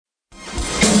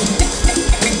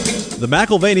The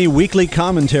McAlvany Weekly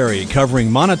Commentary,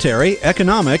 covering monetary,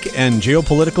 economic, and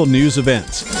geopolitical news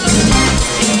events.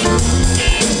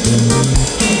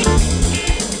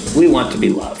 We want to be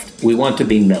loved. We want to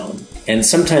be known. And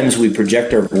sometimes we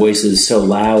project our voices so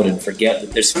loud and forget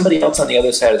that there's somebody else on the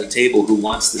other side of the table who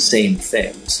wants the same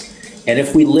things. And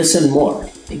if we listen more,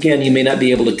 again, you may not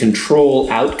be able to control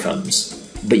outcomes,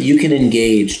 but you can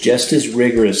engage just as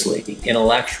rigorously,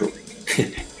 intellectually.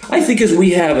 I think as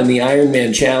we have in the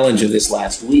Ironman challenge of this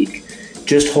last week,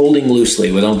 just holding loosely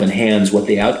with open hands what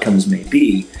the outcomes may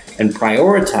be and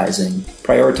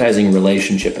prioritizing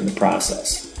relationship in the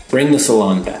process. Bring the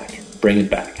salon back. Bring it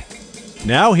back.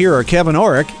 Now here are Kevin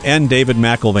Orrick and David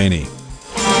McAlvany.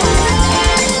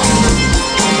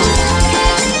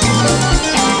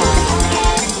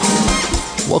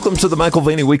 Welcome to the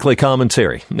McAlvany Weekly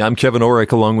Commentary. I'm Kevin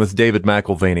Orrick along with David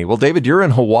McAlvany. Well, David, you're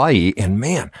in Hawaii, and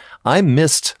man, I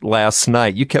missed last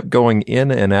night. You kept going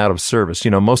in and out of service.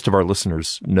 You know, most of our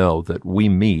listeners know that we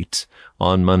meet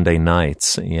on Monday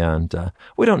nights, and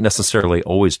we don't necessarily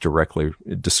always directly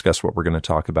discuss what we're going to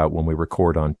talk about when we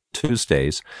record on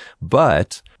Tuesdays,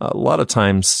 but a lot of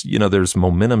times, you know, there's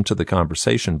momentum to the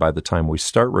conversation by the time we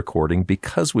start recording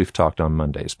because we've talked on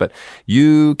Mondays. But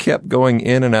you kept going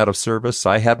in and out of service.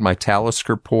 I had my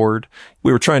Talisker poured.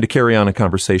 We were trying to carry on a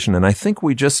conversation, and I think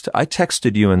I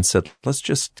texted you and said, let's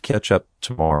just catch up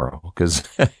tomorrow, because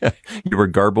you were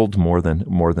garbled more than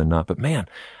not. But man,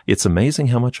 it's amazing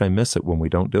how much I miss it when we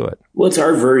don't do it. Well, it's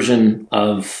our version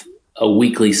of a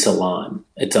weekly salon.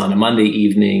 It's on a Monday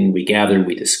evening. We gather,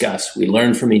 we discuss, we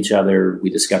learn from each other, we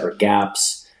discover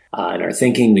gaps in our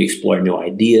thinking, we explore new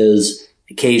ideas.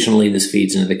 Occasionally this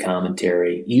feeds into the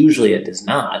commentary. Usually it does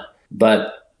not,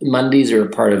 but Mondays are a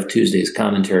part of Tuesday's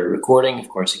commentary recording. Of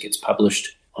course, it gets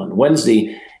published on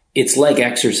Wednesday. It's like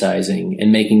exercising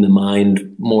and making the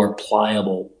mind more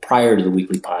pliable prior to the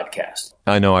weekly podcast.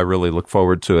 I know. I really look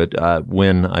forward to it.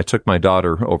 When I took my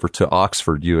daughter over to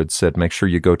Oxford, you had said, make sure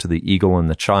you go to the Eagle and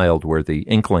the Child where the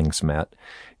Inklings met.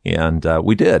 And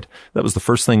we did. That was the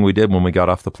first thing we did when we got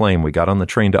off the plane. We got on the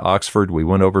train to Oxford. We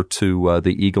went over to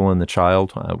the Eagle and the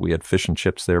Child. We had fish and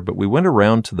chips there, but we went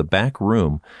around to the back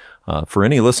room. For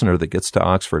any listener that gets to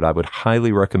Oxford, I would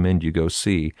highly recommend you go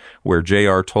see where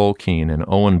J.R. Tolkien and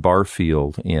Owen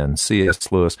Barfield and C.S.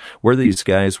 Lewis, where these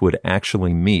guys would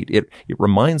actually meet. It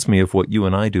reminds me of what you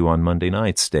and I do on Monday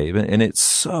nights, Dave, and it's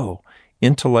so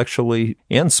intellectually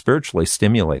and spiritually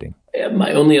stimulating.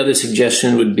 My only other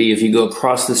suggestion would be if you go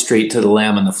across the street to the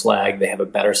Lamb and the Flag, they have a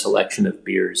better selection of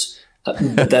beers.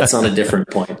 But that's on a different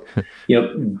point. You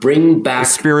know, bring back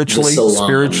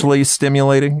spiritually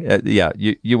stimulating. Yeah,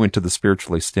 you went to the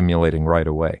spiritually stimulating right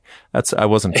away. I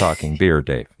wasn't talking beer,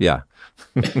 Dave. Yeah.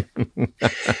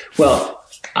 Well,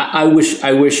 I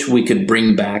wish we could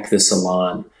bring back the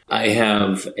salon. I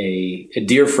have a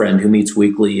dear friend who meets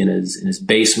weekly in his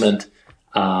basement,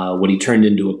 what he turned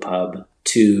into a pub,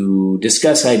 to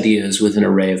discuss ideas with an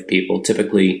array of people.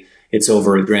 Typically, it's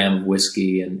over a dram of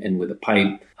whiskey and with a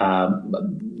pipe.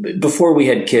 Before we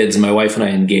had kids, my wife and I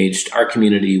engaged our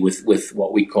community with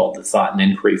what we called the Thought and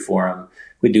Inquiry Forum.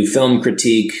 We'd do film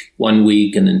critique 1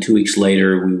 week, and then 2 weeks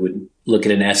later, we would look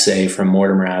at an essay from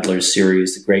Mortimer Adler's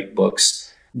series, The Great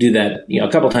Books. Do that, a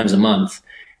couple times a month.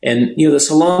 And, the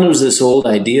salon was this old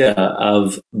idea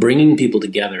of bringing people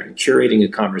together and curating a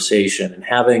conversation and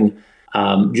having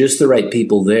just the right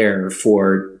people there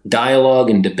for dialogue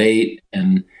and debate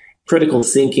and critical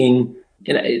thinking.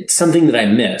 And it's something that I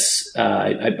miss.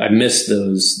 I miss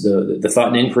the Thought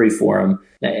and Inquiry Forum.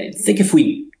 I think if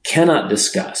we cannot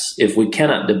discuss, if we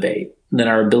cannot debate, then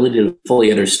our ability to fully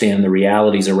understand the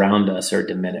realities around us are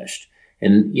diminished.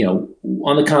 And,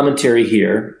 on the commentary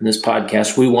here in this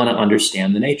podcast, we want to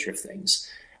understand the nature of things.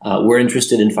 We're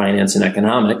interested in finance and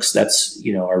economics. That's,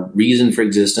 our reason for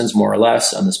existence, more or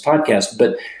less, on this podcast.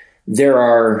 But there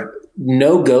are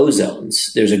no-go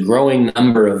zones. There's a growing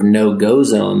number of no-go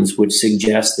zones, which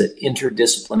suggest that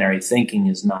interdisciplinary thinking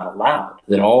is not allowed,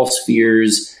 that all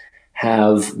spheres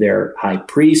have their high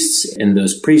priests, and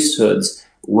those priesthoods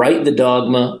write the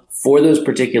dogma for those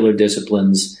particular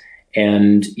disciplines,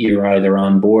 and you're either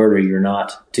on board or you're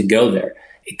not to go there.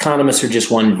 Economists are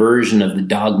just one version of the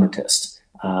dogmatist.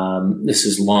 This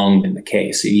has long been the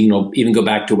case. Even go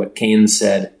back to what Keynes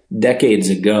said decades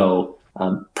ago.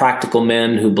 Practical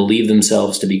men who believe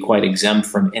themselves to be quite exempt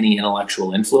from any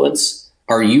intellectual influence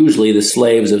are usually the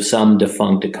slaves of some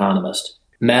defunct economist.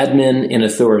 Madmen in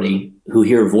authority who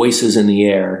hear voices in the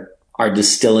air are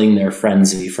distilling their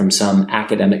frenzy from some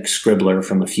academic scribbler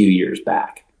from a few years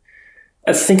back.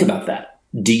 Think about that.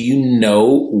 Do you know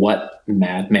what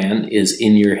madman is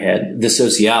in your head? The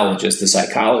sociologist, the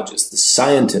psychologist, the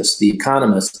scientist, the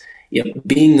economist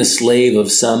being the slave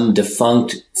of some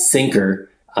defunct thinker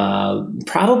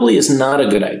probably is not a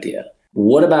good idea.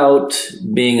 What about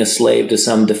being a slave to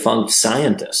some defunct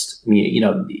scientist? I mean,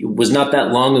 it was not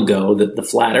that long ago that the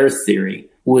flat earth theory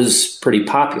was pretty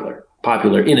popular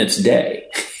in its day.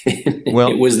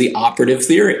 Well, it was the operative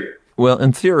theory. Well,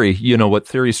 in theory, what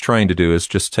theory is trying to do is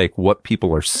just take what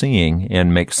people are seeing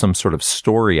and make some sort of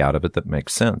story out of it that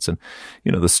makes sense. And,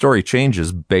 the story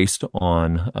changes based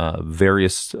on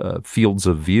various fields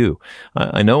of view.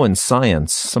 I know in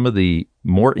science, some of the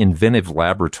more inventive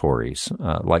laboratories,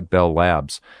 like Bell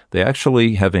Labs, they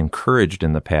actually have encouraged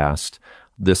in the past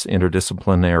this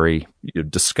interdisciplinary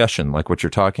discussion like what you're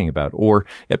talking about. Or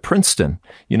at Princeton,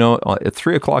 at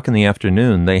 3:00 in the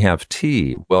afternoon, they have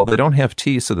tea. Well, they don't have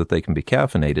tea so that they can be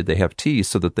caffeinated. They have tea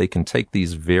so that they can take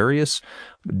these various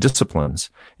disciplines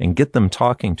and get them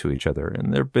talking to each other.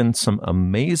 And there have been some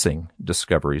amazing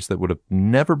discoveries that would have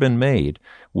never been made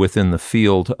within the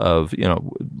field of,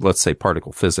 let's say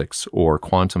particle physics or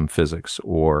quantum physics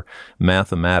or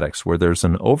mathematics, where there's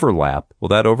an overlap. Well,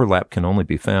 that overlap can only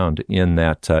be found in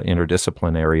that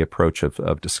interdisciplinary approach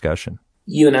of discussion.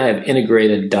 You and I have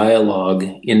integrated dialogue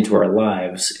into our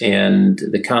lives, and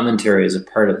the commentary is a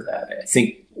part of that. I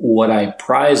think what I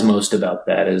prize most about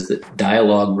that is that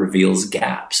dialogue reveals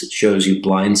gaps. It shows you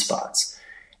blind spots.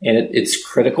 And it's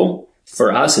critical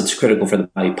for us. It's critical for the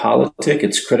body politic.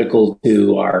 It's critical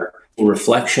to our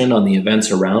reflection on the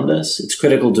events around us. It's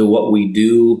critical to what we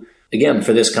do, again,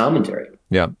 for this commentary.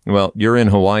 Yeah. Well, you're in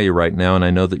Hawaii right now, and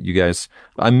I know that you guys,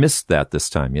 I missed that this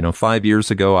time. 5 years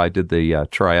ago, I did the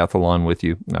triathlon with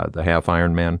you, the half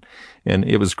Ironman, and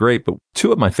it was great. But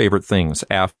two of my favorite things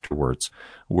afterwards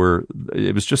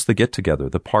it was just the get together,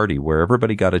 the party, where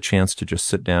everybody got a chance to just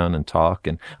sit down and talk.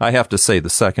 And I have to say the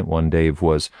second one, Dave,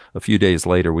 was a few days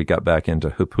later, we got back into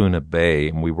Hapuna Bay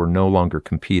and we were no longer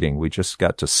competing. We just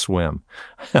got to swim.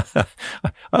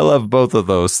 I love both of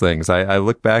those things. I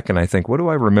look back and I think, what do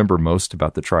I remember most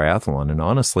about the triathlon? And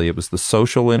honestly, it was the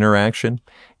social interaction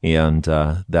and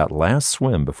that last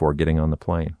swim before getting on the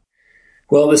plane.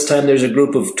 Well, this time there's a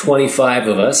group of 25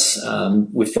 of us.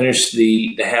 We finished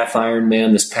the half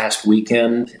Ironman this past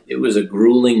weekend. It was a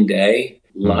grueling day,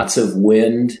 lots of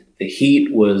wind. The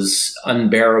heat was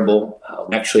unbearable.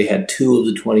 We actually had 2 of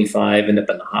the 25 end up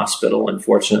in the hospital,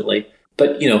 unfortunately.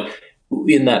 But,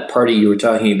 in that party you were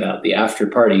talking about, the after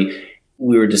party,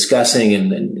 we were discussing,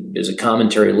 and there's a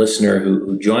commentary listener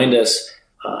who joined us,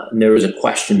 and there was a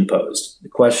question posed, the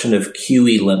question of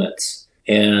QE limits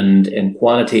and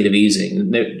quantitative easing.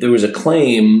 There was a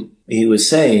claim, he was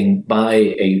saying, by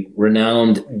a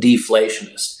renowned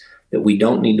deflationist that we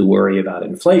don't need to worry about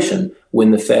inflation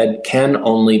when the Fed can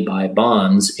only buy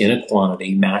bonds in a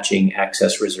quantity matching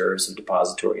excess reserves of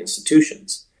depository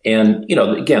institutions. And,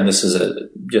 again, this is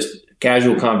just a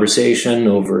casual conversation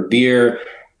over a beer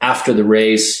after the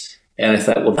race. And I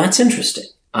thought, well, that's interesting.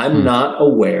 I'm not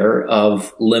aware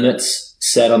of limits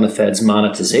set on the Fed's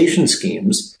monetization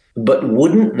schemes. But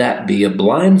wouldn't that be a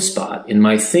blind spot in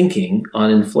my thinking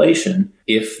on inflation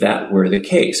if that were the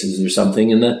case? Is there something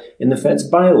in the Fed's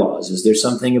bylaws? Is there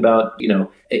something about,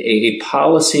 a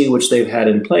policy which they've had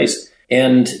in place?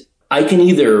 And I can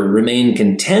either remain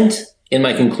content in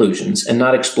my conclusions and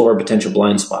not explore a potential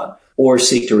blind spot or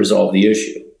seek to resolve the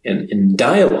issue. And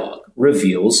dialogue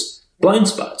reveals blind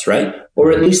spots, right?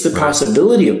 Or at least the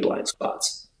possibility of blind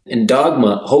spots. And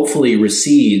dogma hopefully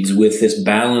recedes with this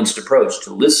balanced approach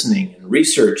to listening and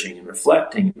researching and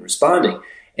reflecting and responding.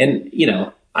 And,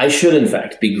 I should, in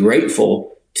fact, be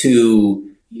grateful to,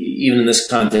 even in this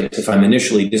context, if I'm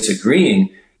initially disagreeing,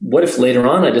 what if later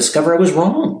on I discover I was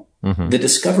wrong? Mm-hmm. The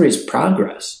discovery is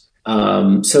progress.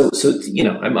 So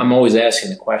I'm always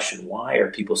asking the question, why are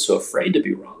people so afraid to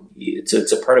be wrong? It's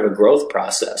a part of a growth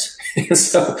process.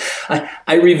 So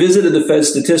I revisited the Fed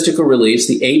statistical release,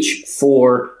 the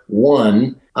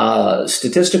H41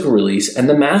 statistical release, and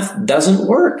the math doesn't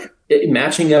work.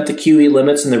 Matching up the QE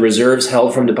limits and the reserves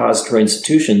held from depository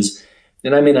institutions.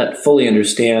 And I may not fully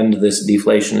understand this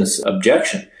deflationist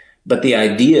objection, but the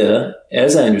idea,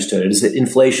 as I understood it, is that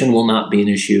inflation will not be an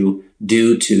issue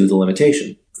due to the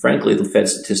limitation. Frankly, the Fed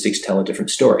statistics tell a different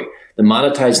story. The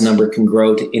monetized number can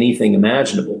grow to anything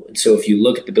imaginable. And so if you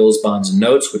look at the bills, bonds, and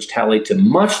notes, which tally to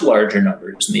much larger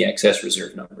numbers than the excess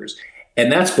reserve numbers,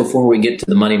 and that's before we get to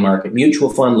the money market mutual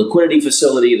fund liquidity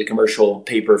facility, the commercial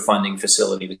paper funding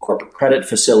facility, the corporate credit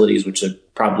facilities, which are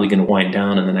probably going to wind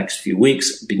down in the next few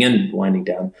weeks, begin winding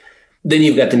down. Then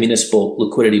you've got the municipal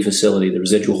liquidity facility, the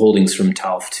residual holdings from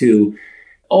TALF 2.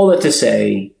 All that to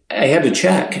say, I had to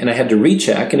check and I had to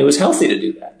recheck, and it was healthy to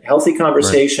do that. Healthy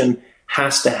conversation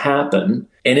has to happen.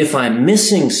 And if I'm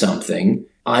missing something,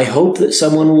 I hope that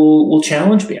someone will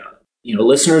challenge me on it.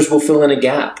 Listeners will fill in a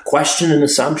gap, question an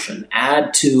assumption,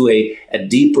 add to a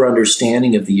deeper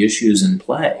understanding of the issues in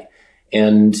play.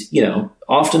 And,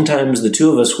 oftentimes the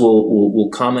two of us will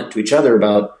comment to each other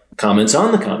about comments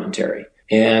on the commentary,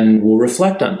 and we'll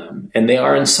reflect on them. And they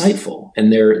are insightful,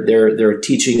 and they're a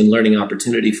teaching and learning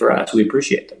opportunity for us. We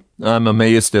appreciate them. I'm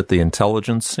amazed at the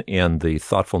intelligence and the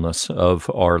thoughtfulness of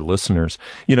our listeners.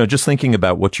 Just thinking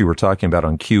about what you were talking about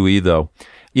on QE, though,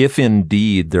 if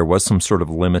indeed there was some sort of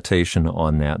limitation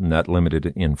on that, and that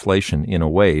limited inflation in a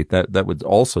way, that would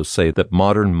also say that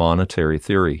modern monetary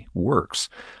theory works.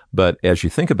 But as you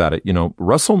think about it,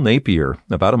 Russell Napier,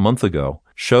 about a month ago,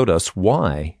 showed us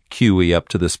why QE up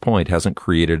to this point hasn't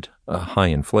created a high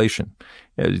inflation.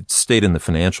 It stayed in the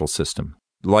financial system.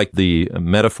 Like the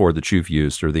metaphor that you've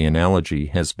used, or the analogy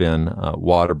has been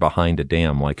water behind a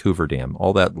dam, like Hoover Dam,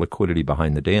 all that liquidity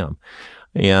behind the dam.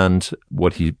 And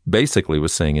what he basically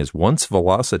was saying is once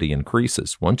velocity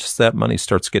increases, once that money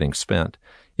starts getting spent,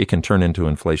 it can turn into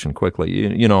inflation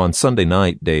quickly. On Sunday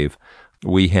night, Dave,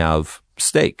 we have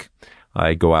steak.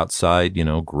 I go outside,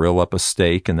 grill up a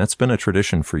steak, and that's been a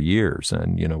tradition for years.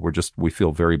 And, we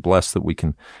feel very blessed that we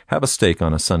can have a steak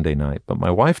on a Sunday night. But my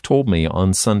wife told me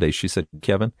on Sunday, she said,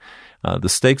 Kevin, the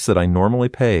steaks that I normally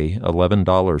pay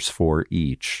 $11 for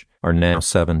each are now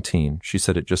 17. She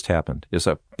said it just happened. It's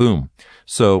a boom.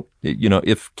 So,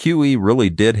 if QE really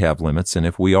did have limits, and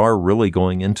if we are really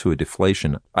going into a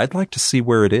deflation, I'd like to see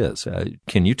where it is.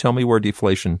 Can you tell me where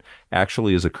deflation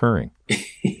actually is occurring?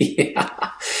 Yeah,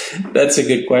 that's a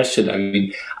good question. I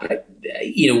mean,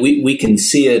 we can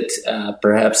see it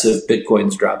perhaps if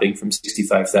Bitcoin's dropping from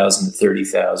 65,000 to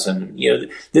 30,000.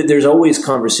 There's always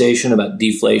conversation about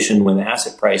deflation when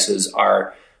asset prices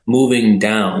are moving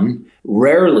down.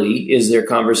 Rarely is there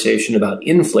conversation about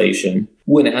inflation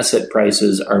when asset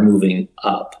prices are moving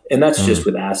up. And that's just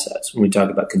with assets. When we talk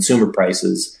about consumer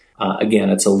prices, again,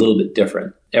 it's a little bit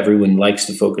different. Everyone likes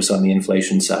to focus on the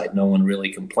inflation side. No one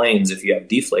really complains if you have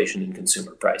deflation in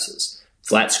consumer prices.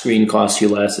 Flat screen costs you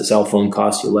less, a cell phone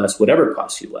costs you less, whatever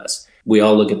costs you less. We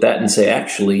all look at that and say,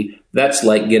 actually, that's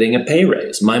like getting a pay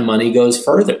raise. My money goes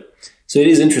further. So it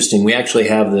is interesting. We actually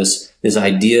have this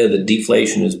idea that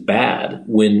deflation is bad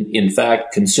when, in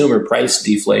fact, consumer price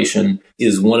deflation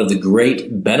is one of the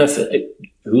great benefit.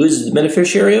 Who is the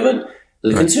beneficiary of it?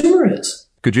 The consumer is.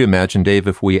 Could you imagine, Dave,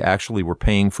 if we actually were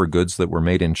paying for goods that were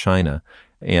made in China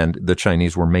and the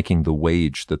Chinese were making the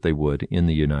wage that they would in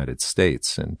the United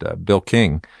States? And Bill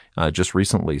King just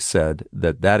recently said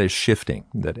that is shifting,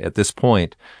 that at this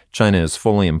point, China is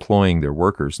fully employing their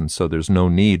workers, and so there's no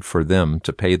need for them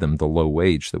to pay them the low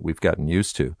wage that we've gotten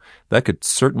used to. That could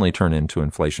certainly turn into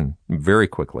inflation very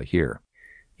quickly here.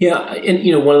 Yeah,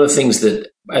 and one of the things that,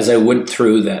 as I went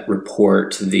through that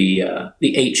report, the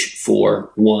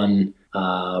H4-1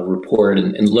 report,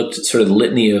 and looked at sort of the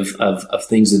litany of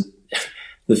things that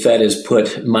the Fed has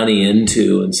put money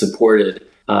into and supported,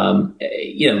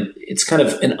 it's kind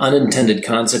of an unintended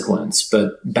consequence.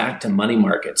 But back to money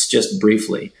markets, just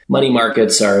briefly. Money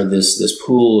markets are this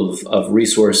pool of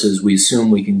resources we assume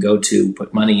we can go to,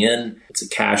 put money in. It's a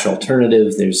cash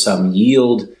alternative. There's some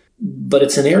yield. But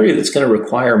it's an area that's going to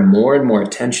require more and more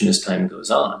attention as time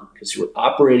goes on, because we're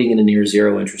operating in a near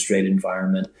zero interest rate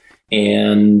environment,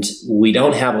 and we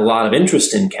don't have a lot of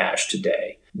interest in cash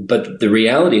today. But the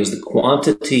reality is the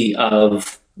quantity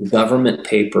of government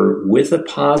paper with a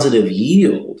positive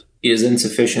yield is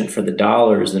insufficient for the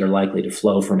dollars that are likely to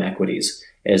flow from equities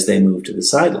as they move to the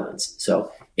sidelines.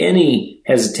 So any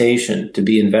hesitation to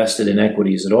be invested in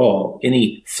equities at all,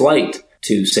 any flight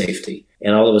to safety,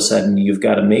 and all of a sudden you've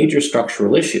got a major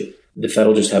structural issue. The Fed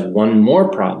will just have one more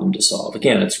problem to solve.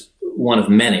 Again, it's one of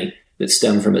many that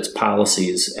stem from its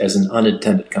policies as an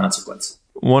unintended consequence.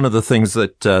 One of the things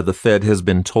that the Fed has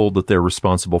been told that they're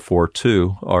responsible for,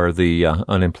 too, are the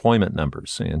unemployment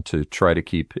numbers, and to try to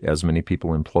keep as many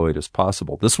people employed as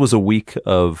possible. This was a week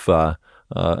of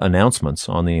announcements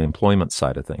on the employment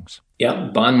side of things. Yeah,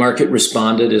 bond market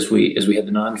responded as we had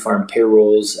the non-farm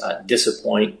payrolls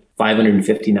disappoint.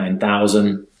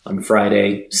 559,000 on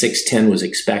Friday. 610 was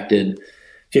expected.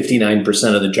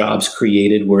 59% of the jobs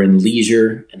created were in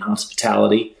leisure and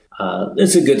hospitality.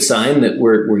 That's a good sign that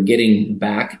we're getting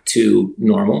back to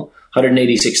normal.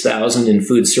 186,000 in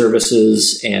food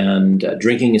services and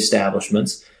drinking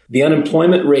establishments. The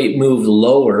unemployment rate moved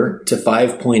lower to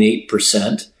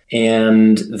 5.8%,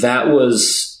 and that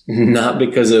was not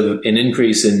because of an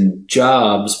increase in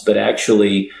jobs, but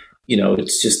actually,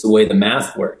 it's just the way the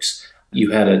math works.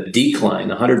 You had a decline,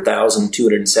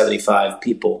 100,275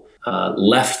 people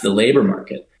left the labor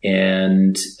market.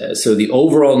 And so the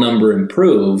overall number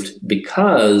improved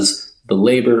because the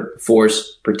labor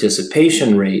force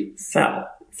participation rate fell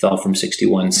from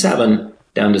 61.7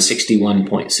 down to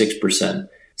 61.6%.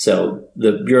 So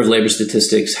the Bureau of Labor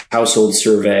Statistics household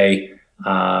survey,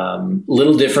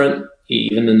 little different,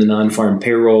 even in the non-farm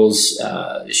payrolls,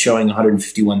 showing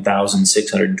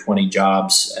 151,620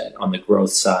 jobs on the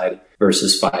growth side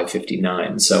versus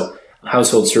 559. So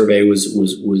household survey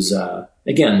was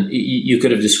again, you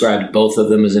could have described both of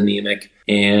them as anemic,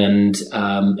 and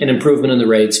an improvement in the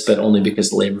rates, but only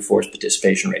because the labor force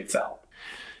participation rate fell.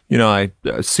 You know, I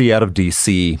see out of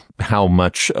D.C. how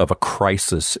much of a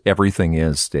crisis everything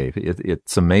is, Dave.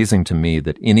 It's amazing to me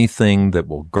that anything that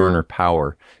will garner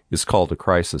power is called a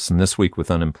crisis. And this week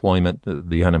with unemployment,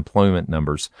 the unemployment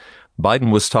numbers,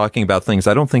 Biden was talking about things.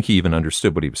 I don't think he even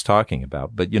understood what he was talking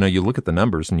about. But, you know, you look at the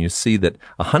numbers and you see that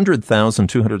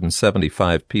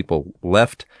 100,275 people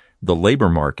left the labor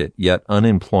market, yet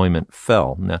unemployment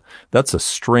fell. Now, that's a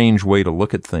strange way to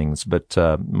look at things, but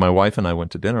my wife and I went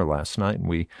to dinner last night, and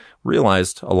we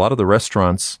realized a lot of the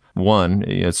restaurants, one,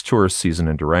 it's tourist season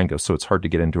in Durango, so it's hard to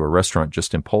get into a restaurant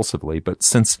just impulsively, but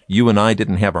since you and I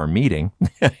didn't have our meeting,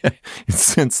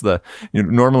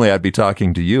 normally I'd be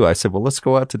talking to you, I said, well, let's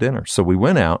go out to dinner. So we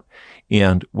went out,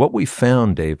 and what we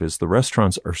found, Dave, is the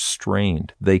restaurants are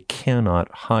strained. They cannot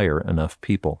hire enough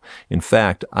people. In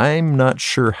fact, I'm not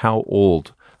sure how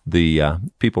old the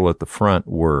people at the front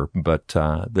were, but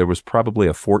there was probably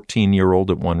a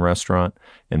 14-year-old at one restaurant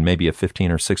and maybe a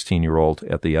 15 or 16-year-old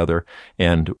at the other.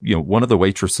 And, you know, one of the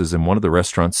waitresses in one of the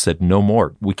restaurants said, no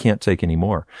more. We can't take any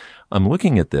more. I'm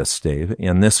looking at this, Dave,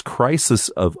 and this crisis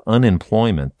of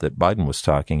unemployment that Biden was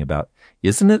talking about,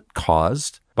 isn't it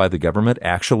caused by the government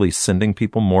actually sending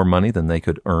people more money than they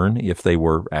could earn if they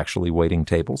were actually waiting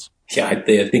tables? Yeah,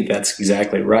 I think that's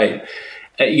exactly right.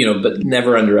 But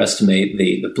never underestimate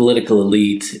the political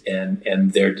elite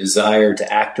and their desire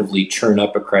to actively churn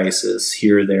up a crisis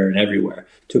here, there, and everywhere.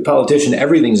 To a politician,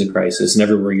 everything's a crisis, and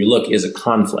everywhere you look is a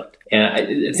conflict. And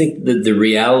I think that the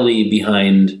reality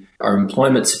behind our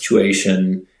employment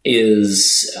situation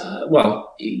is,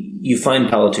 you find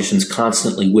politicians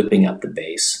constantly whipping up the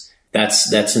base.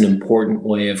 That's an important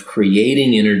way of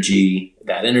creating energy.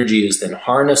 That energy is then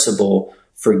harnessable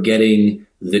for getting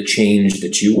the change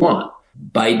that you want.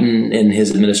 Biden and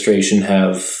his administration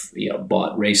have,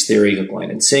 bought race theory, hook, line,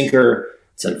 and sinker.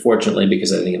 It's unfortunately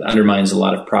because I think it undermines a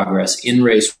lot of progress in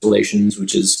race relations,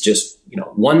 which is just,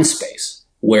 one space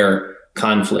where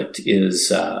conflict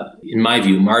is, in my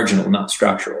view, marginal, not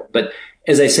structural. But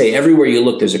as I say, everywhere you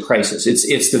look, there's a crisis.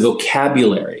 It's the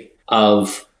vocabulary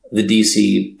of the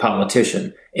DC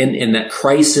politician. And that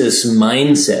crisis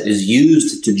mindset is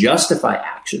used to justify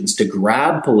actions, to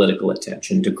grab political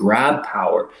attention, to grab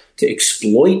power, to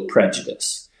exploit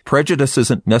prejudice. Prejudice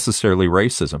isn't necessarily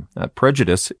racism.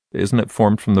 Prejudice, isn't it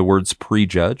formed from the words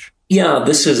prejudge? Yeah,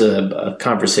 this is a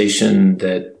conversation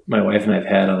that my wife and I have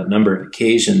had on a number of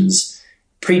occasions.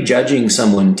 Prejudging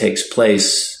someone takes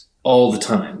place all the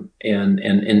time.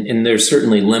 And there's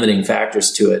certainly limiting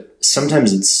factors to it.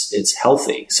 Sometimes it's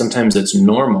healthy. Sometimes it's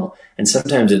normal. And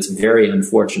sometimes it's very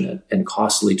unfortunate and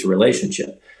costly to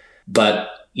relationship. But,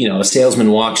 a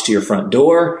salesman walks to your front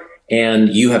door and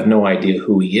you have no idea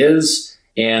who he is.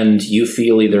 And you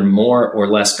feel either more or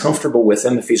less comfortable with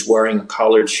him if he's wearing a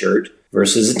collared shirt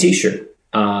versus a t-shirt.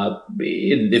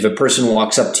 If a person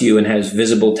walks up to you and has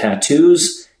visible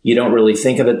tattoos, you don't really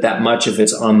think of it that much if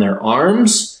it's on their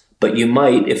arms, but you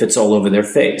might if it's all over their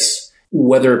face.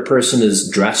 Whether a person is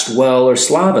dressed well or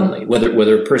slovenly,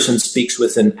 whether a person speaks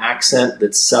with an accent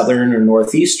that's Southern or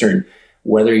Northeastern,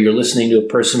 whether you're listening to a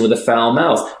person with a foul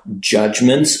mouth,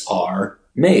 judgments are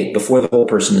made before the whole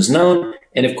person is known.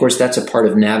 And of course, that's a part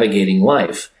of navigating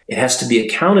life. It has to be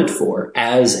accounted for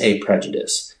as a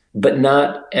prejudice, but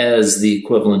not as the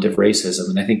equivalent of racism.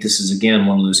 And I think this is, again,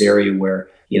 one of those areas where,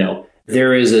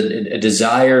 there is a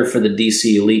desire for the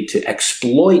DC elite to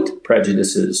exploit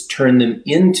prejudices, turn them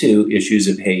into issues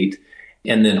of hate,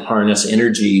 and then harness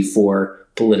energy for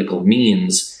political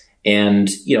means. And,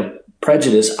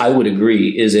 prejudice, I would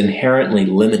agree, is inherently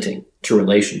limiting to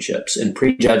relationships, and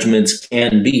prejudgments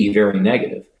can be very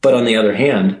negative. But on the other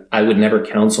hand, I would never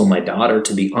counsel my daughter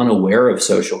to be unaware of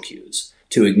social cues,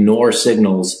 to ignore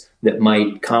signals that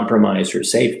might compromise her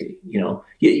safety.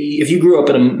 If you grew up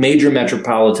in a major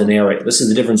metropolitan area, this is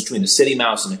the difference between a city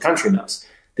mouse and a country mouse.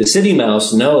 The city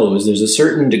mouse knows there's a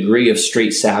certain degree of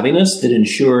street savviness that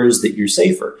ensures that you're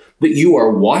safer, but you are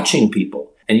watching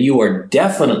people and you are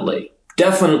definitely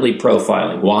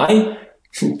profiling. Why?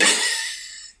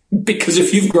 Because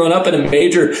if you've grown up in a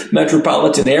major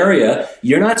metropolitan area,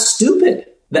 you're not stupid.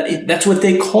 That's what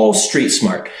they call street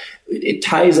smart. It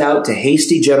ties out to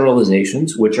hasty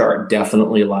generalizations, which are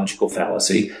definitely a logical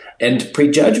fallacy, and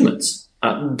prejudgments.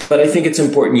 But I think it's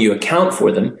important you account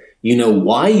for them. You know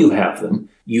why you have them.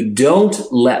 You don't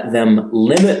let them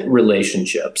limit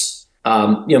relationships.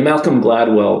 Malcolm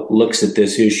Gladwell looks at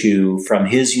this issue from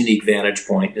his unique vantage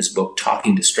point in his book,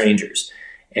 Talking to Strangers,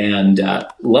 and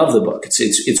love the book.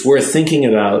 It's worth thinking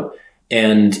about.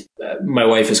 And my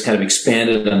wife has kind of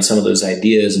expanded on some of those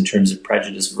ideas in terms of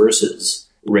prejudice versus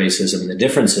racism and the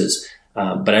differences.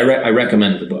 But I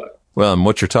recommend the book. Well, and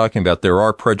what you're talking about, there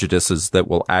are prejudices that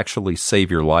will actually save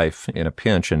your life in a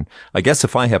pinch. And I guess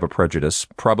if I have a prejudice,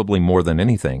 probably more than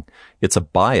anything, it's a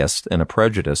bias and a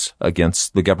prejudice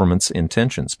against the government's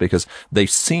intentions, because they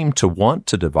seem to want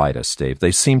to divide us, Dave.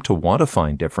 They seem to want to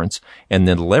find difference and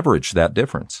then leverage that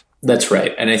difference. That's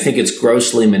right. And I think it's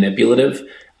grossly manipulative.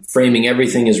 Framing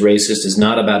everything as racist is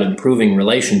not about improving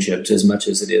relationships as much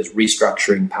as it is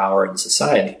restructuring power in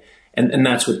society. And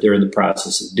that's what they're in the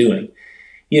process of doing.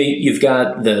 You've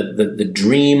got the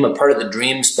dream, a part of the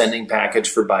dream spending package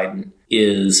for Biden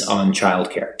is on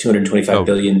childcare, $225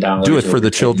 billion. Do it for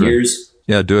the children. Years.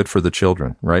 Yeah, do it for the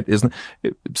children, right? Isn't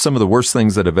it, some of the worst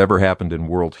things that have ever happened in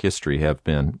world history have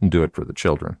been do it for the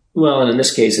children? Well, and in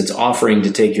this case, it's offering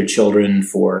to take your children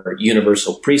for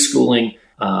universal preschooling,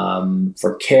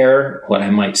 for care, what I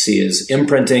might see as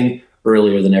imprinting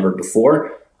earlier than ever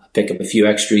before. Pick up a few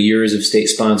extra years of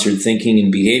state-sponsored thinking and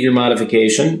behavior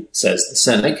modification, says the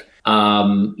cynic.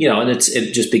 And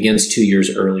it just begins 2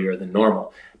 years earlier than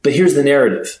normal. But here's the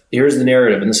narrative.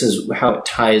 And this is how it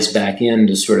ties back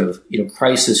into sort of,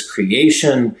 crisis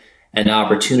creation and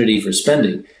opportunity for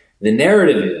spending. The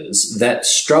narrative is that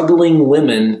struggling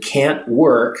women can't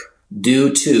work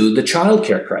due to the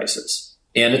childcare crisis.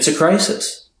 And it's a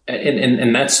crisis.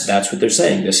 And that's what they're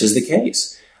saying. This is the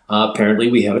case. Apparently,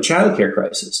 we have a childcare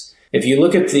crisis. If you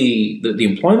look at the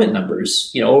employment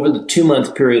numbers, over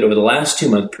the last 2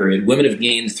 month period, women have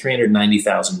gained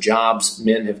 390,000 jobs.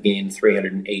 Men have gained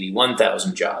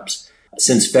 381,000 jobs.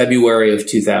 Since February of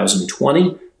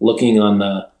 2020, looking on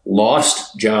the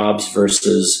lost jobs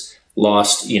versus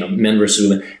lost, men versus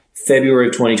women, February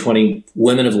of 2020,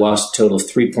 women have lost a total of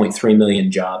 3.3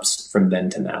 million jobs from then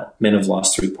to now. Men have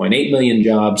lost 3.8 million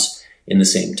jobs in the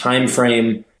same time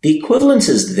frame. The equivalence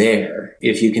is there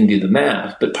if you can do the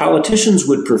math, but politicians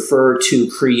would prefer to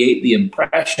create the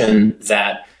impression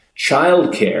that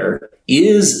childcare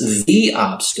is the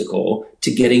obstacle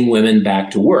to getting women back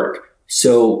to work.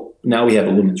 So now we have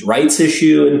a women's rights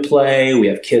issue in play. We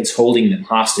have kids holding them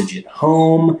hostage at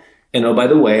home. And oh, by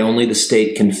the way, only the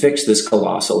state can fix this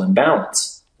colossal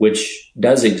imbalance, which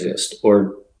does exist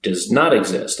or does not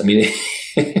exist. I mean,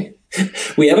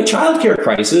 we have a childcare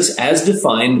crisis as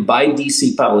defined by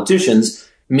DC politicians,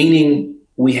 meaning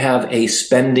we have a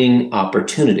spending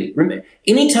opportunity. Remember,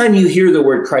 anytime you hear the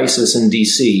word crisis in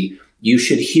DC, you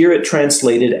should hear it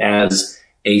translated as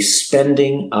a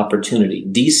spending opportunity.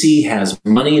 DC has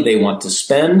money they want to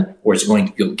spend, or it's going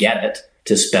to go get it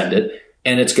to spend it,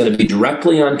 and it's going to be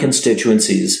directly on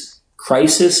constituencies.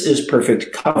 Crisis is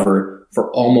perfect cover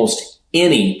for almost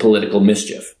any political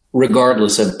mischief,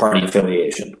 regardless of party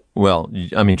affiliation. Well,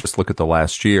 I mean, just look at the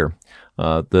last year.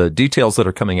 The details that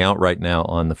are coming out right now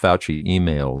on the Fauci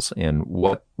emails and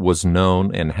what was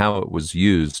known and how it was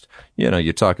used,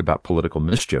 you talk about political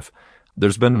mischief.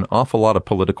 There's been an awful lot of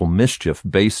political mischief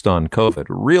based on COVID,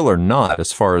 real or not,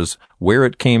 as far as where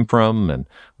it came from and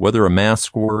whether a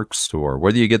mask works or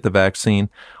whether you get the vaccine.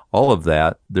 All of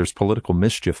that, there's political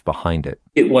mischief behind it.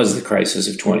 It was the crisis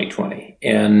of 2020.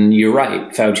 And you're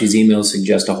right. Fauci's emails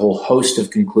suggest a whole host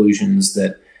of conclusions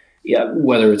that,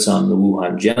 whether it's on the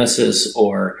Wuhan Genesis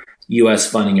or U.S.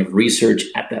 funding of research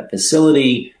at that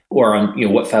facility, or on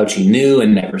what Fauci knew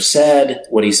and never said,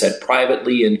 what he said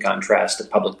privately in contrast to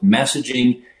public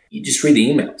messaging. You just read the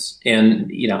emails.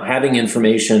 And, having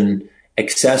information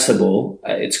accessible,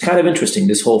 it's kind of interesting,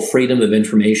 this whole Freedom of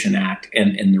Information Act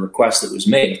and the request that was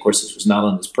made. Of course, this was not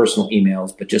on his personal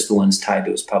emails, but just the ones tied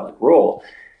to his public role.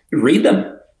 Read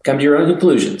them. Come to your own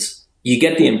conclusions. You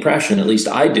get the impression, at least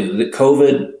I do, that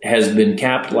COVID has been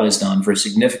capitalized on for a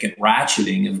significant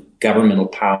ratcheting of governmental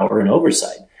power and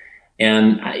oversight.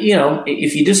 And,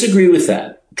 if you disagree with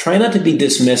that, try not to be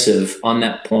dismissive on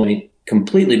that point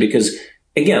completely, because,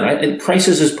 again,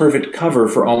 crisis is perfect cover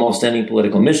for almost any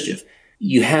political mischief.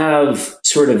 You have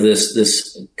sort of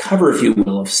this cover, if you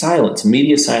will, of silence,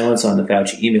 media silence on the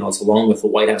Fauci emails, along with the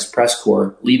White House press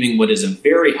corps leaving what is a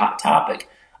very hot topic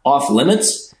off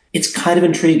limits. It's kind of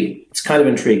intriguing.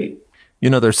 You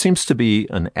know, there seems to be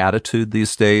an attitude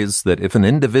these days that if an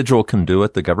individual can do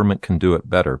it, the government can do it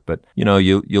better. But, you know,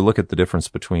 you look at the difference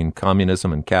between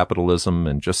communism and capitalism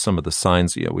and just some of the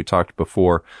signs. You know, we talked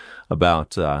before about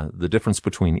the difference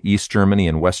between East Germany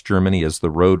and West Germany as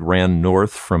the road ran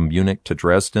north from Munich to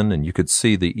Dresden. And you could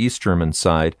see the East German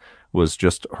side was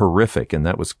just horrific, and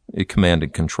that was a command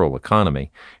and control economy.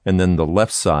 And then the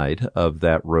left side of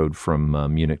that road from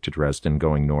Munich to Dresden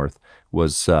going north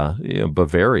was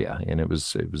Bavaria, and it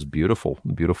was beautiful,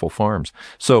 beautiful farms.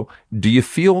 So do you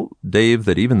feel, Dave,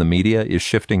 that even the media is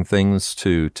shifting things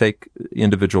to take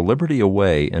individual liberty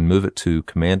away and move it to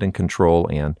command and control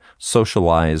and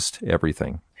socialized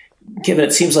everything? Kevin,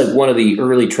 it seems like one of the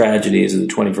early tragedies of the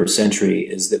 21st century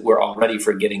is that we're already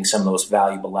forgetting some of the most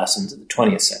valuable lessons of the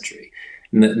 20th century.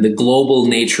 And the global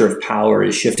nature of power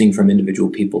is shifting from individual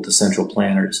people to central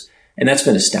planners. And that's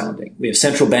been astounding. We have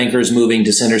central bankers moving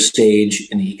to center stage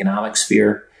in the economic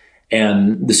sphere,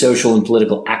 and the social and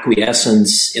political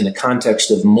acquiescence in the context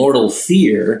of mortal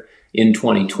fear in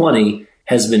 2020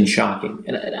 has been shocking.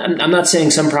 And I'm not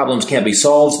saying some problems can't be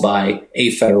solved by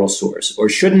a federal source or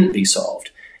shouldn't be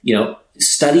solved. You know,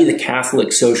 study the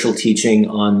Catholic social teaching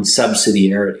on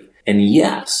subsidiarity. And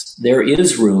yes, there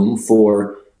is room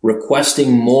for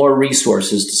requesting more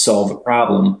resources to solve a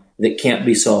problem that can't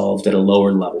be solved at a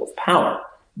lower level of power.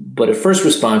 But a first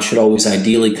response should always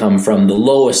ideally come from the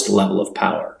lowest level of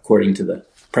power, according to the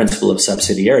principle of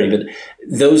subsidiarity. But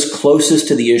those closest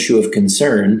to the issue of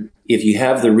concern, if you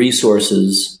have the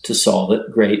resources to solve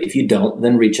it, great. If you don't,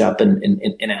 then reach up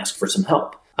and ask for some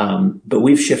help. But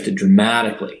we've shifted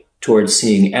dramatically towards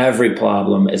seeing every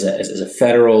problem as a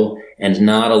federal and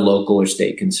not a local or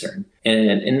state concern.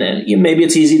 And maybe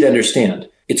it's easy to understand.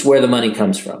 It's where the money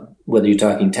comes from, whether you're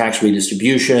talking tax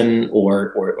redistribution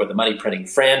or the money printing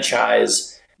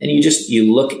franchise. And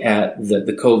you look at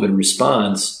the COVID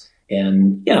response,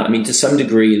 and yeah, I mean, to some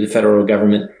degree, the federal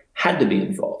government had to be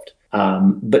involved.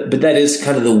 But that is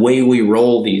kind of the way we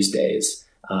roll these days.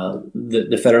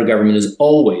 The federal government is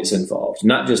always involved,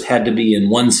 not just had to be in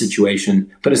one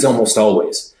situation, but is almost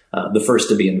always the first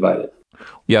to be invited.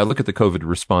 Yeah, I look at the COVID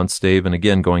response, Dave, and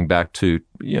again, going back to,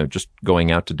 just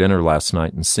going out to dinner last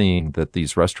night and seeing that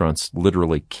these restaurants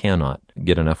literally cannot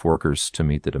get enough workers to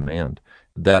meet the demand.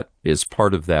 That is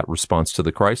part of that response to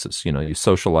the crisis. You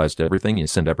socialized everything, you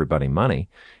send everybody money,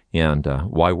 and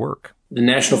why work? The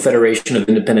National Federation of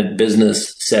Independent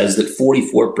Business says that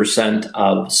 44%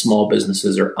 of small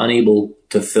businesses are unable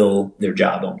to fill their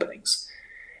job openings.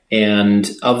 And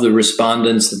of the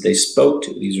respondents that they spoke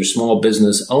to, these are small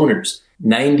business owners,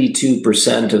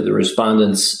 92% of the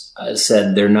respondents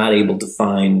said they're not able to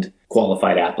find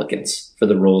qualified applicants for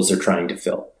the roles they're trying to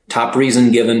fill. Top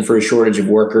reason given for a shortage of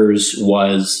workers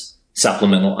was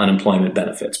supplemental unemployment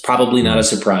benefits. Probably not a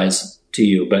surprise to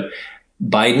you, but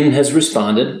Biden has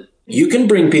responded. You can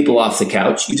bring people off the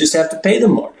couch. You just have to pay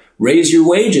them more. Raise your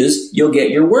wages. You'll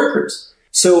get your workers.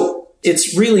 So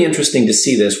it's really interesting to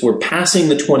see this. We're passing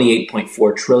the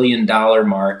 $28.4 trillion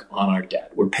mark on our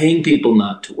debt. We're paying people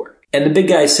not to work. And the big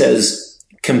guy says,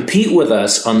 compete with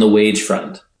us on the wage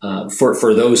front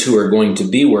for those who are going to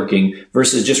be working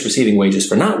versus just receiving wages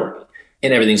for not working.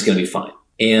 And everything's going to be fine.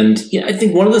 And I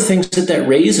think one of the things that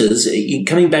raises,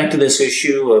 coming back to this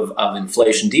issue of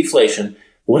inflation, deflation,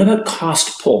 what about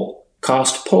cost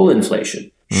pull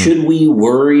inflation? Should we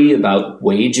worry about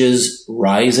wages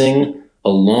rising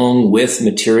along with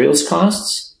materials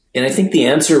costs? And I think the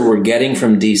answer we're getting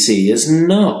from DC is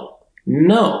no,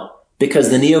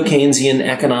 because the neo-Keynesian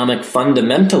economic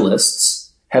fundamentalists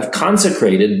have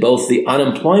consecrated both the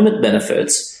unemployment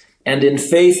benefits, and in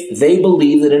faith, they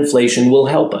believe that inflation will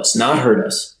help us, not hurt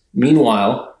us.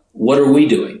 Meanwhile, what are we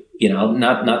doing?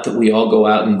 Not that we all go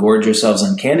out and gorge ourselves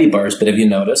on candy bars, but have you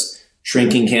noticed?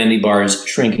 Shrinking candy bars,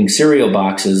 shrinking cereal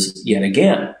boxes yet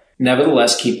again.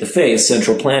 Nevertheless, keep the faith.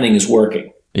 Central planning is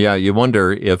working. Yeah, you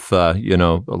wonder if,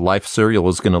 Life cereal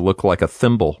is going to look like a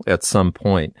thimble at some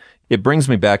point. It brings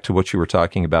me back to what you were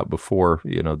talking about before,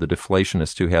 the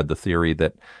deflationist who had the theory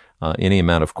that any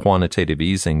amount of quantitative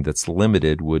easing that's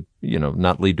limited would,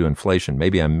 not lead to inflation.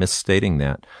 Maybe I'm misstating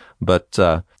that. But,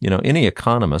 any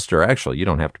economist, or actually you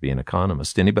don't have to be an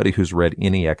economist, anybody who's read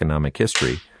any economic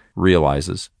history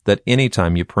realizes that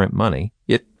anytime you print money,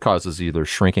 it causes either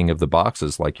shrinking of the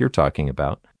boxes like you're talking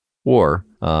about, or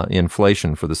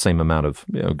inflation for the same amount of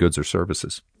goods or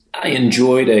services. I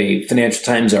enjoyed a Financial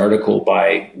Times article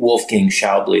by Wolfgang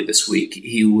Schäuble this week.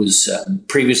 He was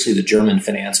previously the German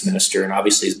finance minister and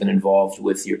obviously has been involved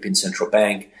with the European Central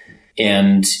Bank.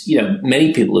 And,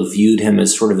 many people have viewed him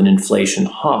as sort of an inflation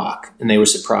hawk. And they were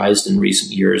surprised in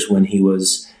recent years when he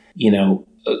was,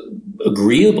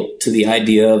 agreeable to the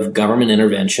idea of government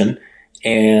intervention.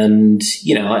 And,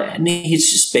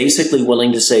 he's just basically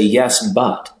willing to say yes,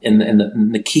 but,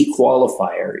 and the key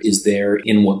qualifier is there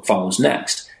in what follows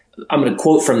next. I'm going to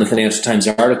quote from the Financial Times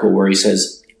article where he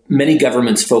says, many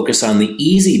governments focus on the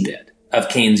easy bit of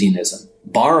Keynesianism,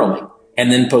 borrowing,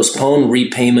 and then postpone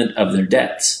repayment of their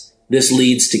debts. This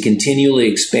leads to continually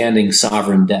expanding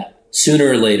sovereign debt. Sooner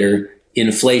or later,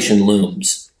 inflation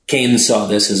looms. Keynes saw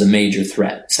this as a major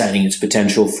threat, citing its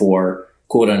potential for,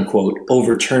 quote unquote,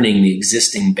 overturning the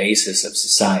existing basis of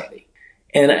society.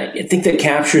 And I think that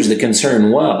captures the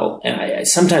concern well. And I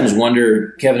sometimes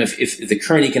wonder, Kevin, if the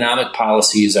current economic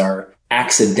policies are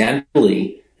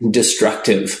accidentally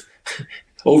destructive,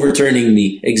 overturning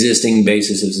the existing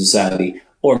basis of society,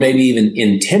 or maybe even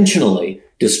intentionally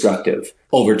destructive,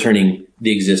 overturning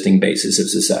the existing basis of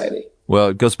society. Well,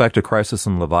 it goes back to Crisis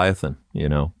on Leviathan.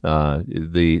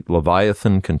 The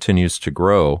Leviathan continues to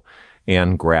grow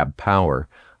and grab power.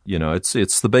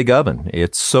 It's the big oven.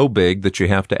 It's so big that you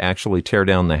have to actually tear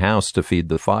down the house to feed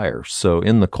the fire. So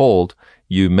in the cold,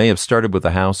 you may have started with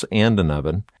a house and an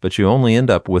oven, but you only end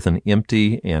up with an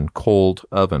empty and cold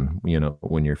oven,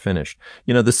 when you're finished.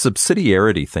 The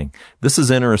subsidiarity thing, this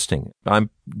is interesting. I've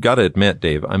got to admit,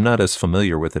 Dave, I'm not as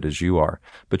familiar with it as you are,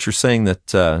 but you're saying that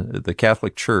the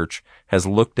Catholic Church has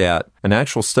looked at an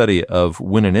actual study of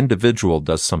when an individual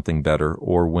does something better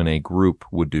or when a group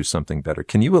would do something better.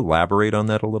 Can you elaborate on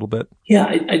that a little bit? Yeah,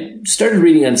 I started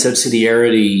reading on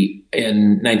subsidiarity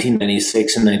in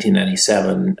 1996 and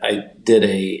 1997. I did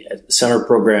a summer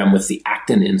program with the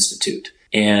Acton Institute,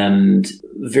 and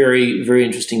very, very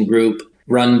interesting group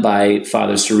run by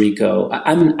Father Sirico.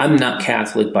 I'm not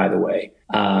Catholic, by the way,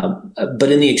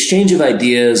 but in the exchange of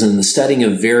ideas and the studying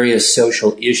of various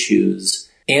social issues,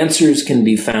 answers can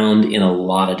be found in a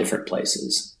lot of different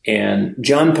places. And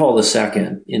John Paul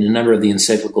II, in a number of the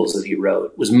encyclicals that he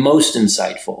wrote, was most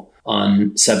insightful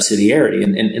on subsidiarity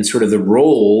and sort of the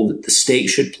role that the state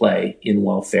should play in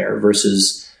welfare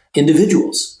versus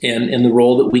individuals, and the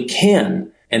role that we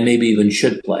can and maybe even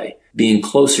should play, being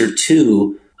closer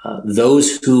to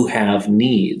those who have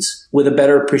needs with a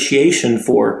better appreciation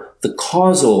for the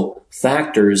causal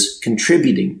factors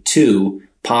contributing to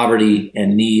poverty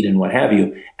and need and what have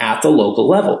you at the local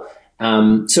level.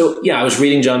 I was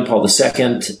reading John Paul II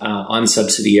on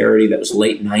subsidiarity. That was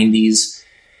late 90s.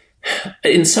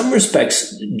 In some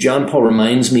respects, John Paul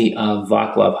reminds me of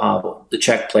Václav Havel, the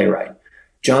Czech playwright.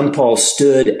 John Paul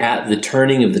stood at the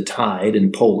turning of the tide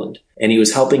in Poland, and he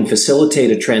was helping facilitate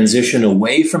a transition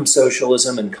away from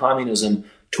socialism and communism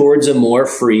towards a more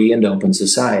free and open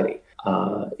society.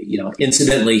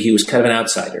 Incidentally, he was kind of an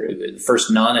outsider, the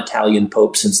first non-Italian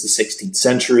pope since the 16th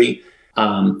century.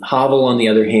 Havel, on the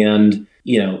other hand,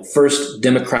 first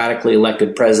democratically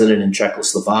elected president in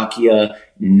Czechoslovakia,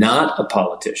 not a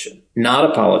politician,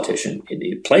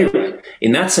 a playwright.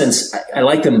 In that sense, I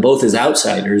like them both as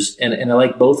outsiders, and I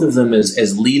like both of them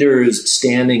as leaders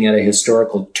standing at a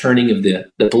historical turning of the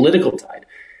political tide.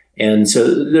 And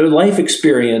so their life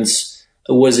experience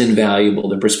was invaluable.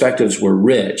 The perspectives were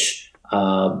rich.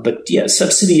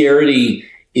 Subsidiarity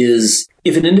is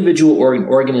if an individual or an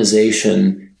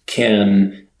organization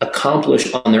can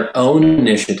accomplish on their own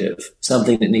initiative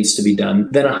something that needs to be done,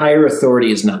 then a higher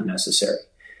authority is not necessary.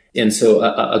 And so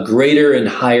a greater and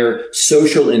higher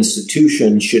social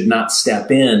institution should not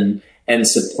step in and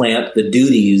supplant the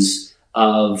duties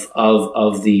of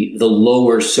the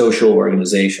lower social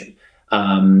organization.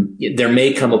 There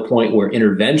may come a point where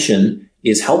intervention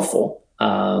is helpful.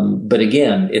 But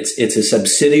again, it's a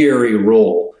subsidiary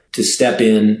role to step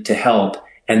in, to help,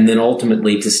 and then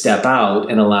ultimately to step out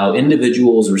and allow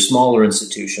individuals or smaller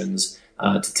institutions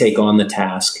to take on the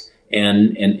task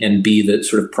and be the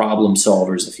sort of problem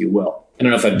solvers, if you will. I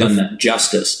don't know if I've done that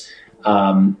justice,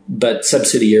 but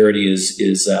subsidiarity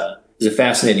is a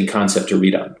fascinating concept to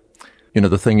read on.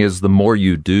 The thing is, the more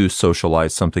you do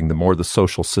socialize something, the more the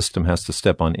social system has to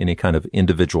step on any kind of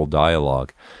individual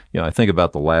dialogue. I think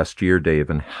about the last year, Dave,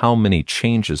 and how many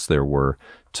changes there were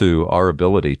to our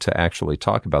ability to actually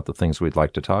talk about the things we'd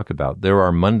like to talk about. There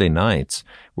are Monday nights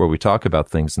where we talk about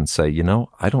things and say,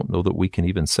 I don't know that we can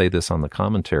even say this on the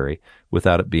commentary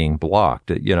without it being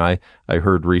blocked. I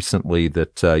heard recently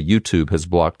that YouTube has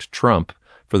blocked Trump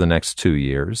for the next 2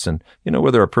 years. And,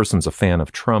 whether a person's a fan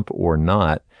of Trump or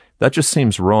not, that just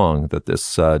seems wrong, that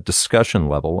this discussion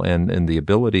level and the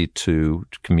ability to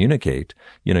communicate,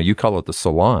 you call it the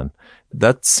salon,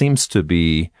 that seems to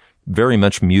be very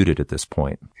much muted at this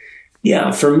point. Yeah,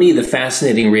 for me, the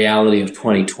fascinating reality of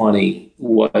 2020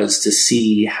 was to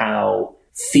see how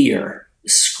fear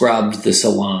scrubbed the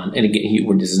salon. And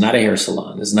again, this is not a hair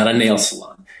salon. This is not a nail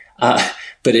salon.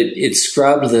 but it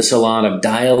scrubbed the salon of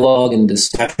dialogue and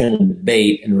discussion and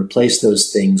debate and replaced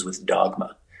those things with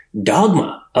dogma.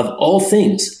 Dogma, of all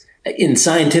things, in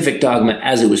scientific dogma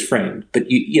as it was framed. But,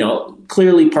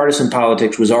 clearly partisan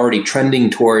politics was already trending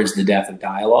towards the death of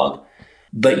dialogue.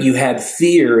 But you had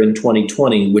fear in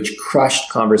 2020, which crushed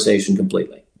conversation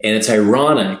completely. And it's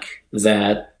ironic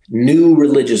that new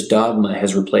religious dogma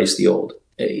has replaced the old.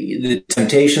 The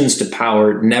temptations to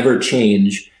power never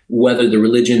change, whether the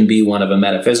religion be one of a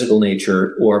metaphysical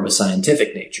nature or of a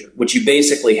scientific nature. What you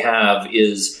basically have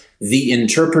is the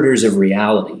interpreters of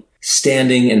reality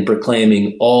standing and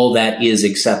proclaiming all that is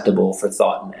acceptable for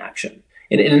thought and action.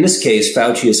 And in this case,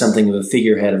 Fauci is something of a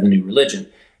figurehead of the new religion.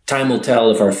 Time will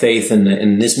tell if our faith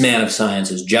in this man of science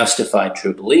has justified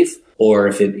true belief, or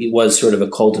if it was sort of a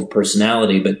cult of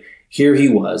personality. But here he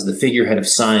was, the figurehead of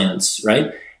science,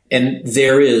 right? And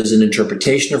there is an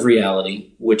interpretation of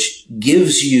reality which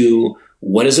gives you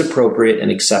what is appropriate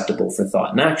and acceptable for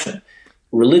thought and action.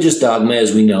 Religious dogma,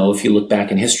 as we know, if you look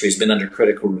back in history, has been under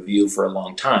critical review for a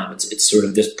long time. It's sort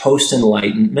of this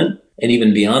post-Enlightenment, and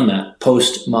even beyond that,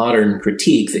 post-modern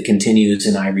critique that continues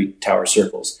in ivory tower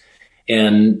circles.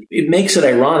 And it makes it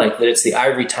ironic that it's the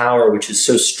ivory tower which is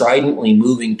so stridently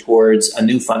moving towards a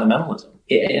new fundamentalism.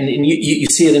 And you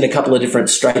see it in a couple of different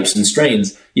stripes and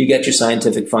strains. You get your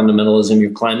scientific fundamentalism,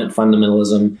 your climate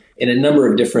fundamentalism, and a number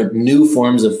of different new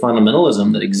forms of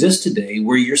fundamentalism that exist today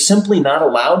where you're simply not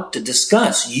allowed to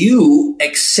discuss. You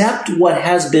accept what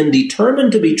has been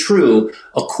determined to be true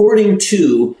according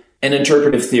to an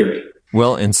interpretive theory.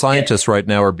 Well, and scientists right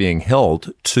now are being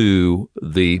held to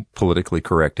the politically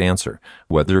correct answer,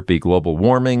 whether it be global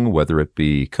warming, whether it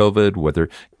be COVID,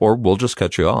 or we'll just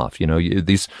cut you off.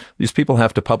 These people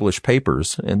have to publish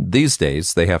papers, and these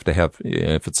days they have to have,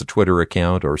 if it's a Twitter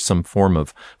account or some form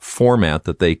of format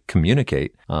that they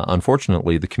communicate.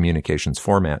 Unfortunately, the communications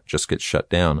format just gets shut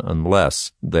down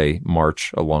unless they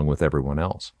march along with everyone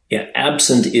else. Yeah,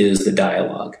 absent is the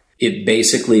dialogue. It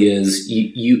basically is,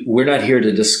 we're not here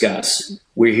to discuss.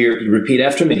 We're here, you repeat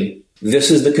after me,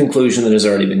 this is the conclusion that has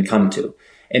already been come to.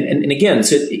 And again,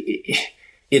 so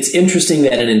it's interesting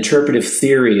that an interpretive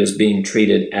theory is being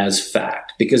treated as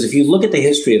fact. Because if you look at the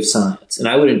history of science, and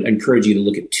I would encourage you to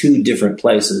look at two different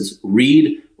places,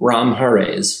 read Ram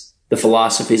Hare's The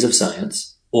Philosophies of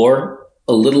Science, or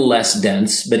a little less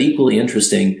dense, but equally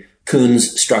interesting,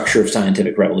 Kuhn's Structure of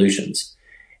Scientific Revolutions.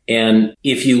 And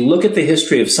if you look at the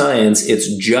history of science,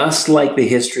 it's just like the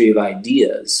history of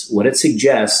ideas. What it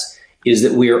suggests is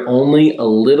that we are only a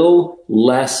little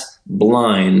less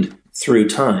blind through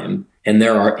time, and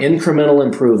there are incremental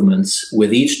improvements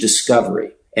with each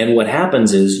discovery. And what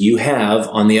happens is you have,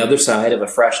 on the other side of a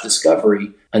fresh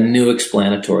discovery, a new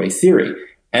explanatory theory.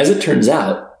 As it turns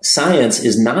out, science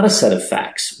is not a set of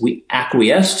facts we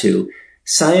acquiesce to.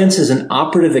 Science is an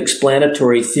operative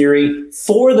explanatory theory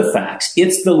for the facts.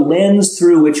 It's the lens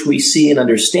through which we see and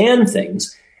understand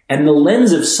things. And the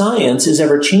lens of science is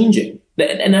ever changing.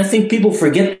 And I think people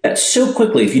forget that so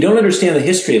quickly. If you don't understand the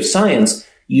history of science,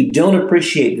 you don't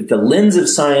appreciate that the lens of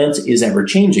science is ever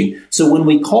changing. So when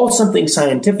we call something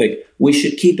scientific, we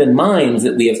should keep in mind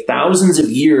that we have thousands of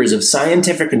years of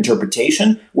scientific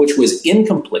interpretation, which was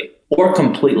incomplete or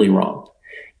completely wrong.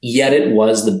 Yet it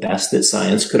was the best that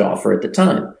science could offer at the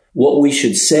time. What we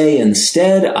should say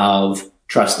instead of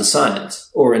trust the science,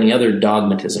 or any other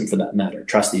dogmatism for that matter,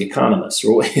 trust the economists,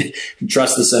 or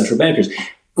trust the central bankers.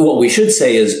 What we should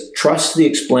say is trust the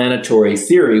explanatory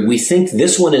theory. We think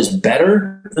this one is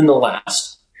better than the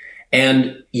last.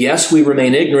 And yes, we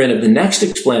remain ignorant of the next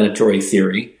explanatory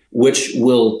theory, which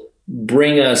will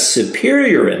bring us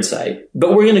superior insight,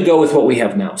 but we're going to go with what we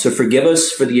have now. So forgive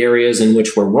us for the areas in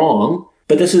which we're wrong,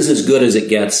 but this is as good as it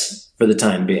gets for the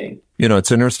time being.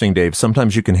 It's interesting, Dave.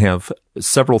 Sometimes you can have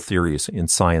several theories in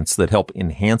science that help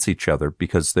enhance each other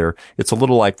because it's a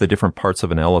little like the different parts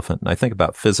of an elephant. And I think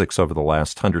about physics over the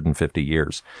last 150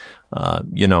 years.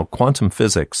 Quantum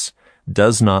physics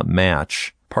does not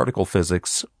match particle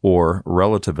physics or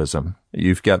relativism.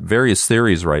 You've got various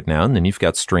theories right now, and then you've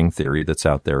got string theory that's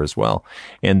out there as well.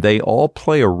 And they all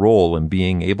play a role in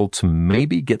being able to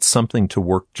maybe get something to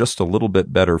work just a little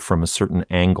bit better from a certain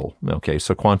angle. Okay,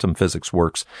 so quantum physics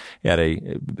works at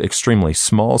a extremely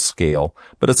small scale,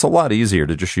 but it's a lot easier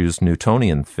to just use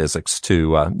Newtonian physics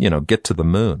to, get to the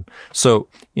moon. So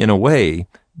in a way,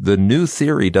 the new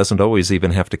theory doesn't always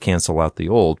even have to cancel out the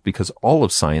old because all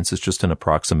of science is just an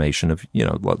approximation of,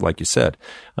 like you said,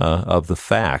 of the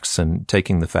facts and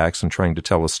taking the facts and trying to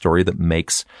tell a story that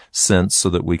makes sense so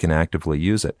that we can actively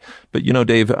use it. But,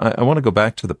 Dave, I want to go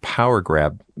back to the power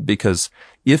grab because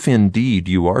if indeed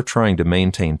you are trying to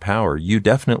maintain power, you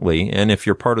definitely, and if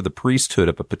you're part of the priesthood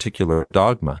of a particular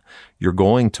dogma, you're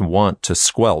going to want to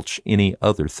squelch any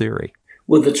other theory.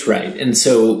 Well, that's right. And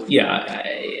so, yeah,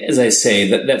 as I say,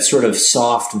 that sort of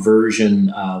soft version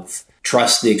of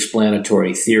trust the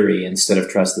explanatory theory instead of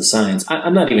trust the science.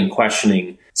 I'm not even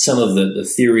questioning some of the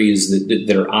theories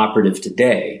that are operative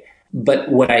today. But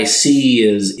what I see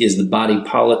is the body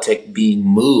politic being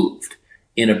moved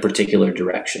in a particular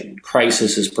direction.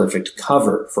 Crisis is perfect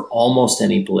cover for almost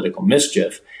any political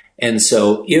mischief. And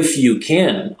so if you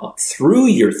can, through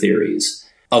your theories,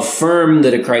 affirm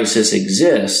that a crisis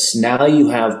exists, now you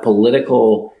have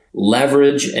political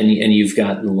leverage and you've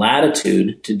got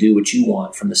latitude to do what you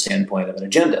want from the standpoint of an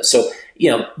agenda. So,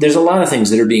 there's a lot of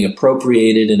things that are being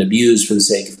appropriated and abused for the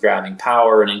sake of grabbing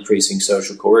power and increasing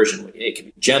social coercion. It could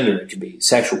be gender, it could be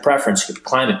sexual preference, it could be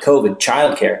climate, COVID,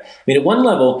 childcare. I mean, at one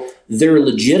level, there are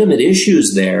legitimate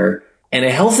issues there, and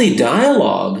a healthy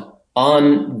dialogue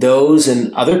on those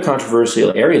and other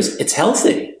controversial areas, it's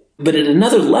healthy. But at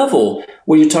another level,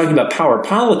 where you're talking about power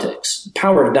politics,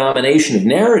 power of domination of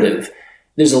narrative,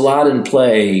 there's a lot in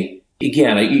play.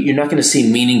 Again, you're not going to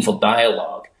see meaningful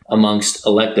dialogue amongst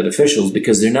elected officials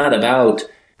because they're not about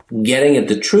getting at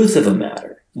the truth of a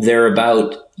matter. They're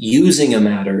about using a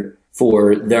matter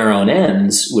for their own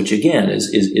ends, which again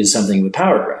is something of a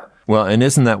power grab. Well, and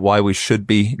isn't that why we should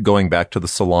be going back to the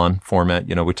salon format?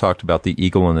 We talked about the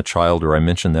eagle and the child, or I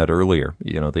mentioned that earlier,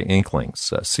 the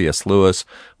Inklings, C.S. Lewis,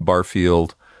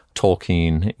 Barfield,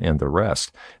 Tolkien, and the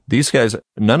rest. These guys,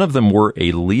 none of them were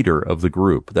a leader of the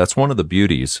group. That's one of the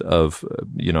beauties of,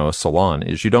 a salon,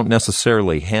 is you don't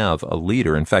necessarily have a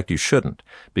leader. In fact, you shouldn't,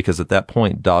 because at that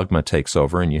point, dogma takes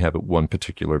over and you have one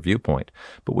particular viewpoint.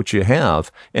 But what you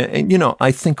have, and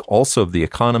I think also of the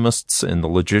economists and the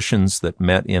logicians that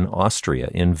met in Austria,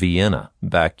 in Vienna,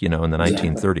 back, in the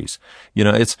 1930s.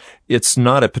 It's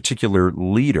not a particular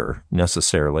leader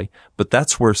necessarily, but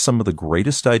that's where some of the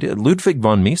greatest ideas, Ludwig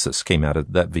von Mises came out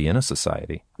of that Vienna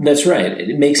Society. That's right.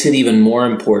 It makes it even more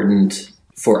important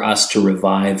for us to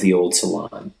revive the old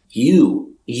salon.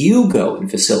 You go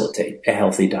and facilitate a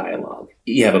healthy dialogue.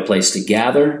 You have a place to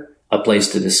gather, a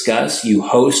place to discuss. You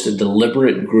host a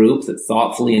deliberate group that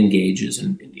thoughtfully engages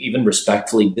and even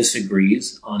respectfully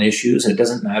disagrees on issues. And it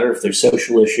doesn't matter if they're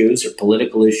social issues or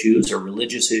political issues or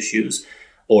religious issues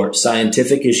or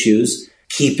scientific issues.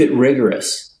 Keep it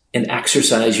rigorous and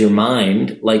exercise your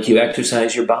mind like you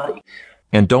exercise your body.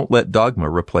 And don't let dogma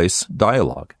replace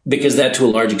dialogue. Because that, to a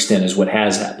large extent, is what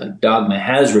has happened. Dogma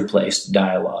has replaced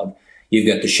dialogue. You've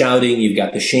got the shouting, you've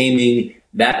got the shaming.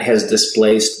 That has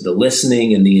displaced the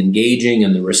listening and the engaging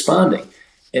and the responding.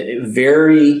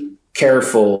 Very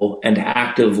careful and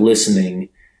active listening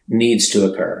needs to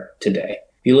occur today.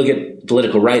 If you look at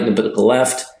political right and the political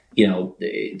left,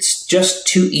 it's just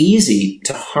too easy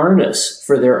to harness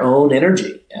for their own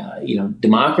energy.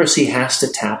 Democracy has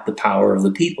to tap the power of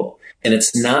the people. And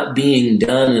it's not being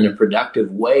done in a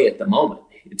productive way at the moment.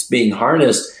 It's being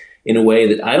harnessed in a way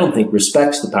that I don't think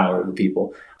respects the power of the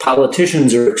people.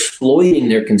 Politicians are exploiting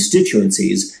their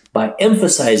constituencies by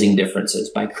emphasizing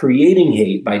differences, by creating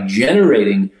hate, by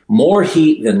generating more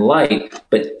heat than light,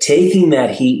 but taking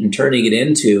that heat and turning it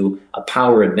into a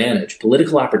power advantage.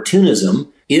 Political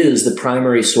opportunism is the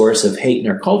primary source of hate in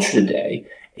our culture today.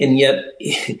 And yet,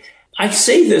 I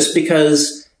say this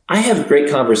because I have great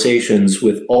conversations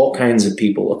with all kinds of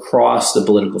people across the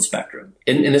political spectrum,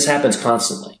 and this happens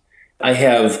constantly. I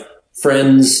have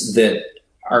friends that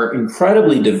are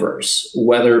incredibly diverse,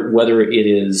 whether it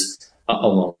is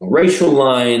along racial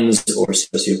lines or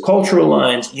sociocultural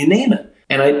lines, you name it.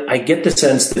 And I get the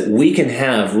sense that we can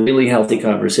have really healthy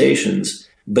conversations,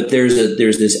 but there's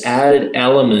this added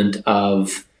element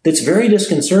of that's very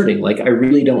disconcerting. Like, I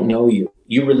really don't know you.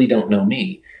 You really don't know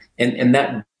me. And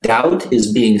that doubt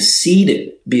is being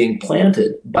seeded, being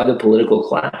planted by the political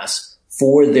class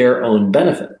for their own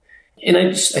benefit. And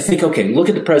I think, okay, look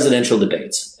at the presidential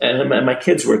debates. And my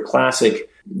kids were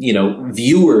classic,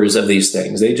 viewers of these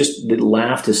things. They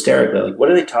laughed hysterically. Like,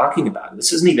 what are they talking about?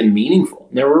 This isn't even meaningful.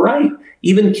 And they were right.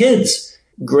 Even kids,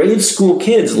 grade school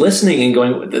kids listening and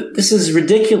going, this is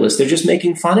ridiculous. They're just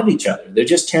making fun of each other. They're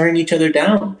just tearing each other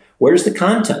down. Where's the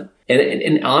content?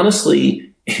 And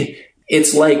honestly,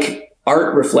 it's like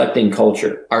art reflecting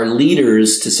culture. Our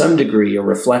leaders, to some degree, are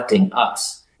reflecting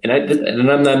us. And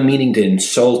I'm not meaning to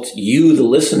insult you, the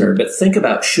listener, but think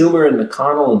about Schumer and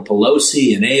McConnell and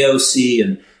Pelosi and AOC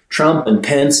and Trump and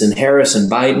Pence and Harris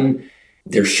and Biden.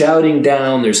 They're shouting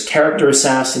down. There's character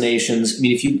assassinations. I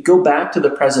mean, if you go back to the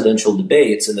presidential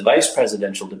debates and the vice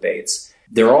presidential debates,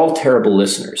 they're all terrible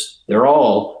listeners. They're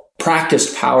all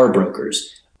practiced power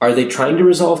brokers. Are they trying to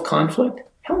resolve conflict?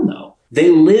 Hell no. They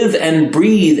live and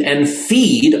breathe and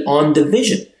feed on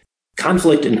division.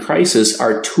 Conflict and crisis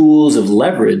are tools of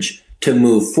leverage to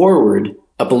move forward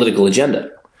a political agenda.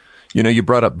 You know, you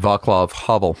brought up Václav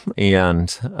Havel, and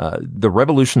the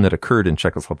revolution that occurred in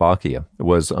Czechoslovakia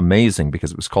was amazing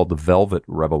because it was called the Velvet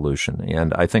Revolution.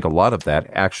 And I think a lot of that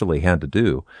actually had to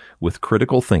do with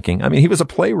critical thinking. I mean, he was a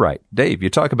playwright. Dave, you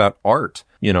talk about art,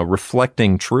 you know,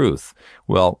 reflecting truth.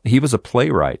 Well, he was a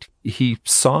playwright. He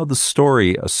saw the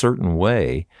story a certain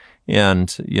way.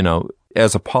 And, you know,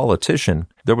 as a politician,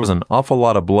 there was an awful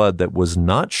lot of blood that was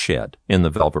not shed in the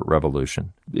Velvet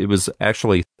Revolution. It was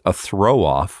actually a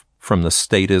throw-off from the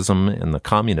statism and the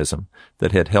communism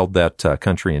that had held that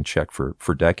country in check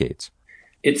for decades.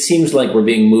 It seems like we're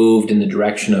being moved in the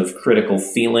direction of critical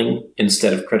feeling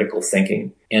instead of critical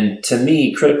thinking. And to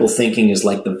me, critical thinking is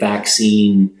like the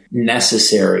vaccine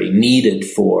needed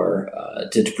for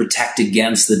to protect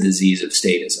against the disease of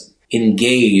statism.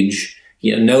 Engage.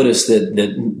 You know, notice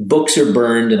that books are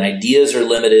burned and ideas are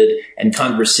limited and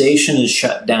conversation is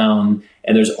shut down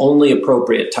and there's only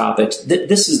appropriate topics.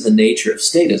 This is the nature of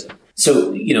statism.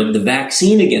 So, you know, the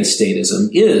vaccine against statism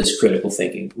is critical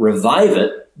thinking. Revive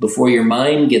it before your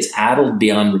mind gets addled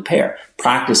beyond repair.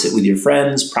 Practice it with your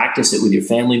friends. Practice it with your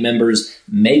family members.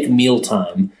 Make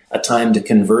mealtime a time to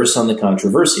converse on the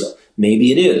controversial.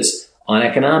 Maybe it is on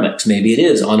economics. Maybe it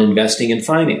is on investing in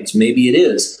finance. Maybe it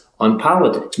is on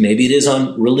politics. Maybe it is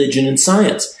on religion and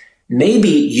science. Maybe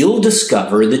you'll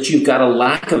discover that you've got a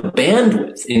lack of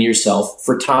bandwidth in yourself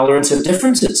for tolerance of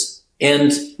differences.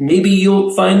 And maybe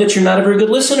you'll find that you're not a very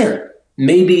good listener.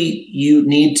 Maybe you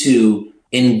need to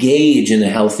engage in a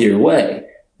healthier way.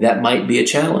 That might be a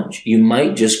challenge. You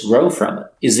might just grow from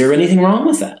it. Is there anything wrong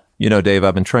with that? You know, Dave,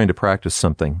 I've been trying to practice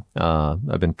something.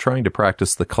 I've been trying to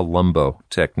practice the Columbo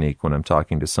technique when I'm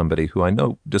talking to somebody who I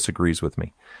know disagrees with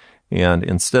me. And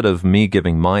instead of me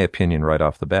giving my opinion right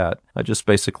off the bat, I just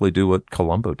basically do what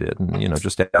Columbo did and, you know,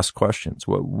 just ask questions.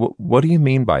 What do you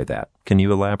mean by that? Can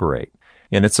you elaborate?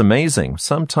 And it's amazing.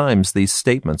 Sometimes these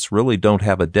statements really don't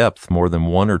have a depth more than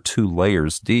 1 or 2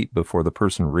 layers deep before the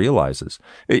person realizes,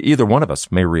 either one of us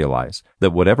may realize,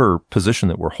 that whatever position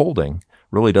that we're holding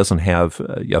really doesn't have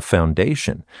a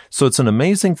foundation. So it's an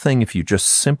amazing thing if you just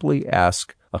simply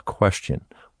ask a question.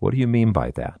 What do you mean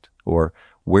by that? Or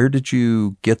where did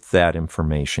you get that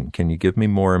information? Can you give me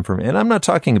more information? And I'm not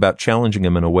talking about challenging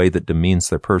them in a way that demeans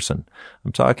their person.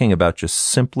 I'm talking about just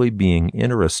simply being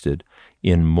interested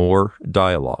in more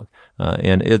dialogue.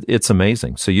 And it's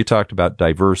amazing. So you talked about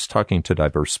talking to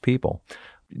diverse people.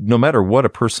 No matter what a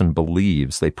person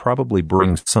believes, they probably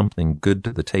bring something good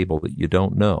to the table that you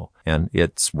don't know. And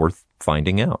it's worth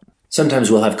finding out.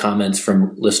 Sometimes we'll have comments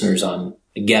from listeners on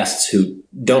guests who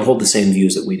don't hold the same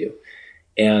views that we do.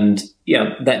 And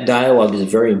yeah, that dialogue is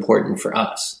very important for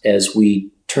us as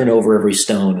we turn over every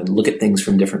stone and look at things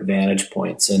from different vantage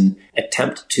points and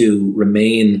attempt to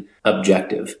remain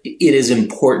objective. It is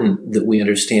important that we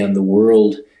understand the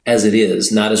world as it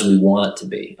is, not as we want it to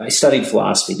be. I studied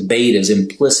philosophy. Debate is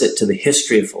implicit to the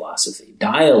history of philosophy.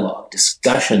 Dialogue,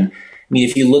 discussion. I mean,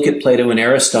 if you look at Plato and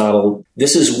Aristotle,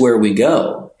 this is where we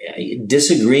go.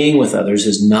 Disagreeing with others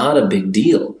is not a big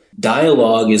deal.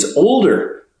 Dialogue is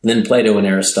older than Plato and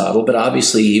Aristotle, but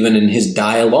obviously even in his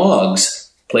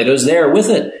dialogues, Plato's there with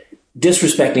it.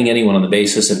 Disrespecting anyone on the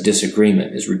basis of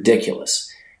disagreement is ridiculous.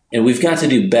 And we've got to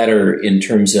do better in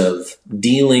terms of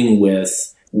dealing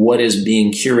with what is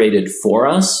being curated for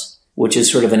us, which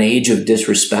is sort of an age of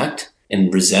disrespect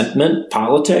and resentment,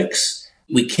 politics.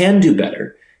 We can do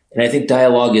better. And I think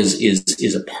dialogue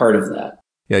is a part of that.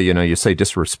 Yeah, you know, you say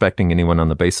disrespecting anyone on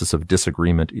the basis of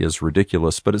disagreement is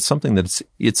ridiculous, but it's something that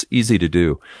it's easy to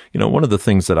do. You know, one of the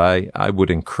things that I would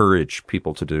encourage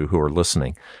people to do who are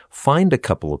listening, find a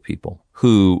couple of people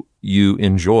who you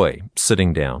enjoy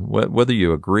sitting down, whether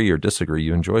you agree or disagree,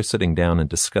 you enjoy sitting down and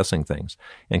discussing things,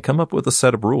 and come up with a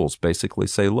set of rules. Basically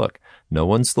say, look, no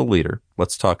one's the leader.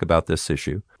 Let's talk about this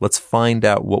issue. Let's find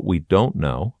out what we don't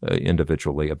know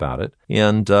individually about it,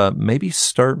 and maybe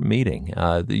start meeting.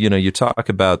 You know, you talk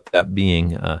about that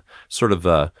being sort of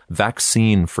a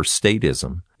vaccine for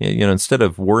statism. You know, instead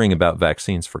of worrying about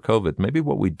vaccines for COVID, maybe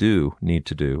what we do need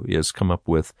to do is come up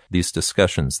with these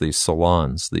discussions, these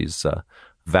salons, these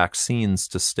vaccines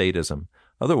to statism.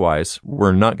 Otherwise,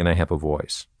 we're not going to have a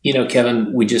voice. You know,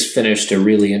 Kevin, we just finished a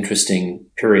really interesting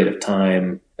period of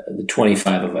time, the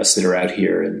 25 of us that are out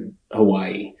here in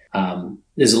Hawaii.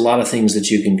 There's a lot of things that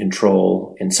you can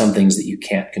control and some things that you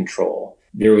can't control.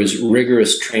 There was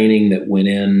rigorous training that went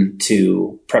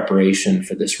into preparation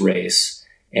for this race.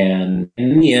 And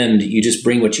in the end, you just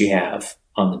bring what you have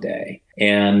on the day.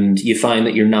 And you find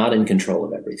that you're not in control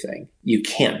of everything. You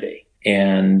can't be.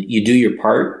 and you do your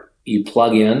part, you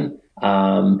plug in.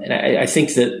 And I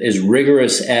think that as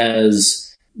rigorous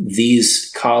as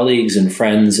these colleagues and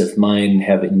friends of mine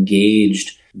have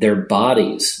engaged their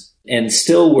bodies, and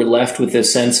still we're left with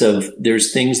this sense of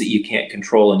there's things that you can't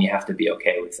control and you have to be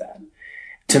okay with that.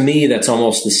 To me, that's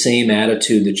almost the same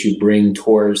attitude that you bring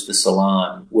towards the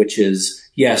salon, which is,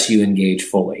 yes, you engage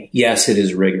fully. Yes, it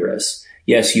is rigorous.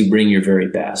 Yes, you bring your very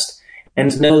best.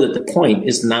 And know that the point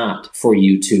is not for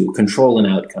you to control an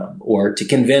outcome or to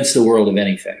convince the world of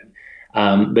anything,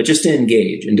 but just to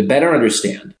engage and to better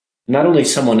understand not only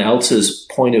someone else's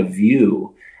point of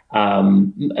view,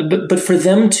 but for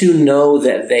them to know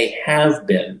that they have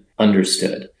been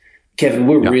understood. Kevin,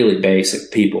 we're really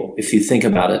basic people. If you think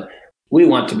about it, we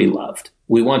want to be loved.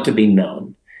 We want to be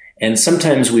known. And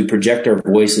sometimes we project our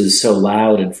voices so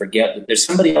loud and forget that there's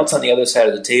somebody else on the other side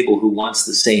of the table who wants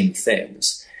the same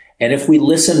things. And if we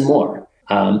listen more,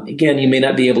 again, you may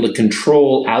not be able to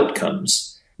control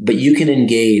outcomes, but you can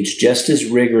engage just as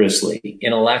rigorously,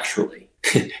 intellectually.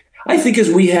 I think as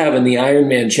we have in the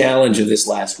Ironman challenge of this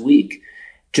last week,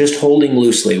 just holding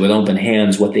loosely with open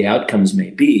hands what the outcomes may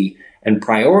be and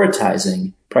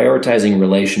prioritizing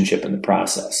relationship in the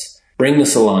process. Bring the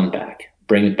salon back.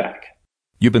 Bring it back.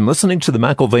 You've been listening to the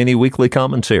McAlvany Weekly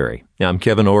Commentary. I'm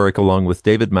Kevin Orrick along with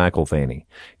David McAlvany.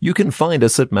 You can find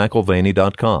us at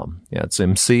McAlvany.com. That's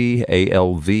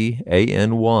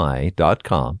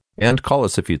McAlvany.com. And call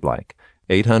us if you'd like.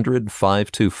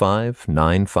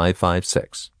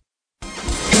 800-525-9556.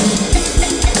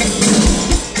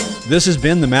 This has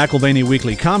been the McAlvany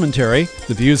Weekly Commentary.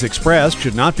 The views expressed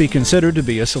should not be considered to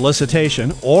be a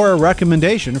solicitation or a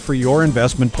recommendation for your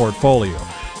investment portfolio.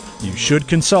 You should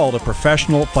consult a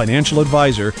professional financial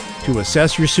advisor to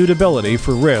assess your suitability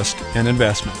for risk and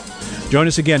investment. Join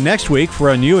us again next week for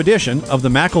a new edition of the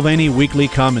McAlvany Weekly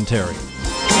Commentary.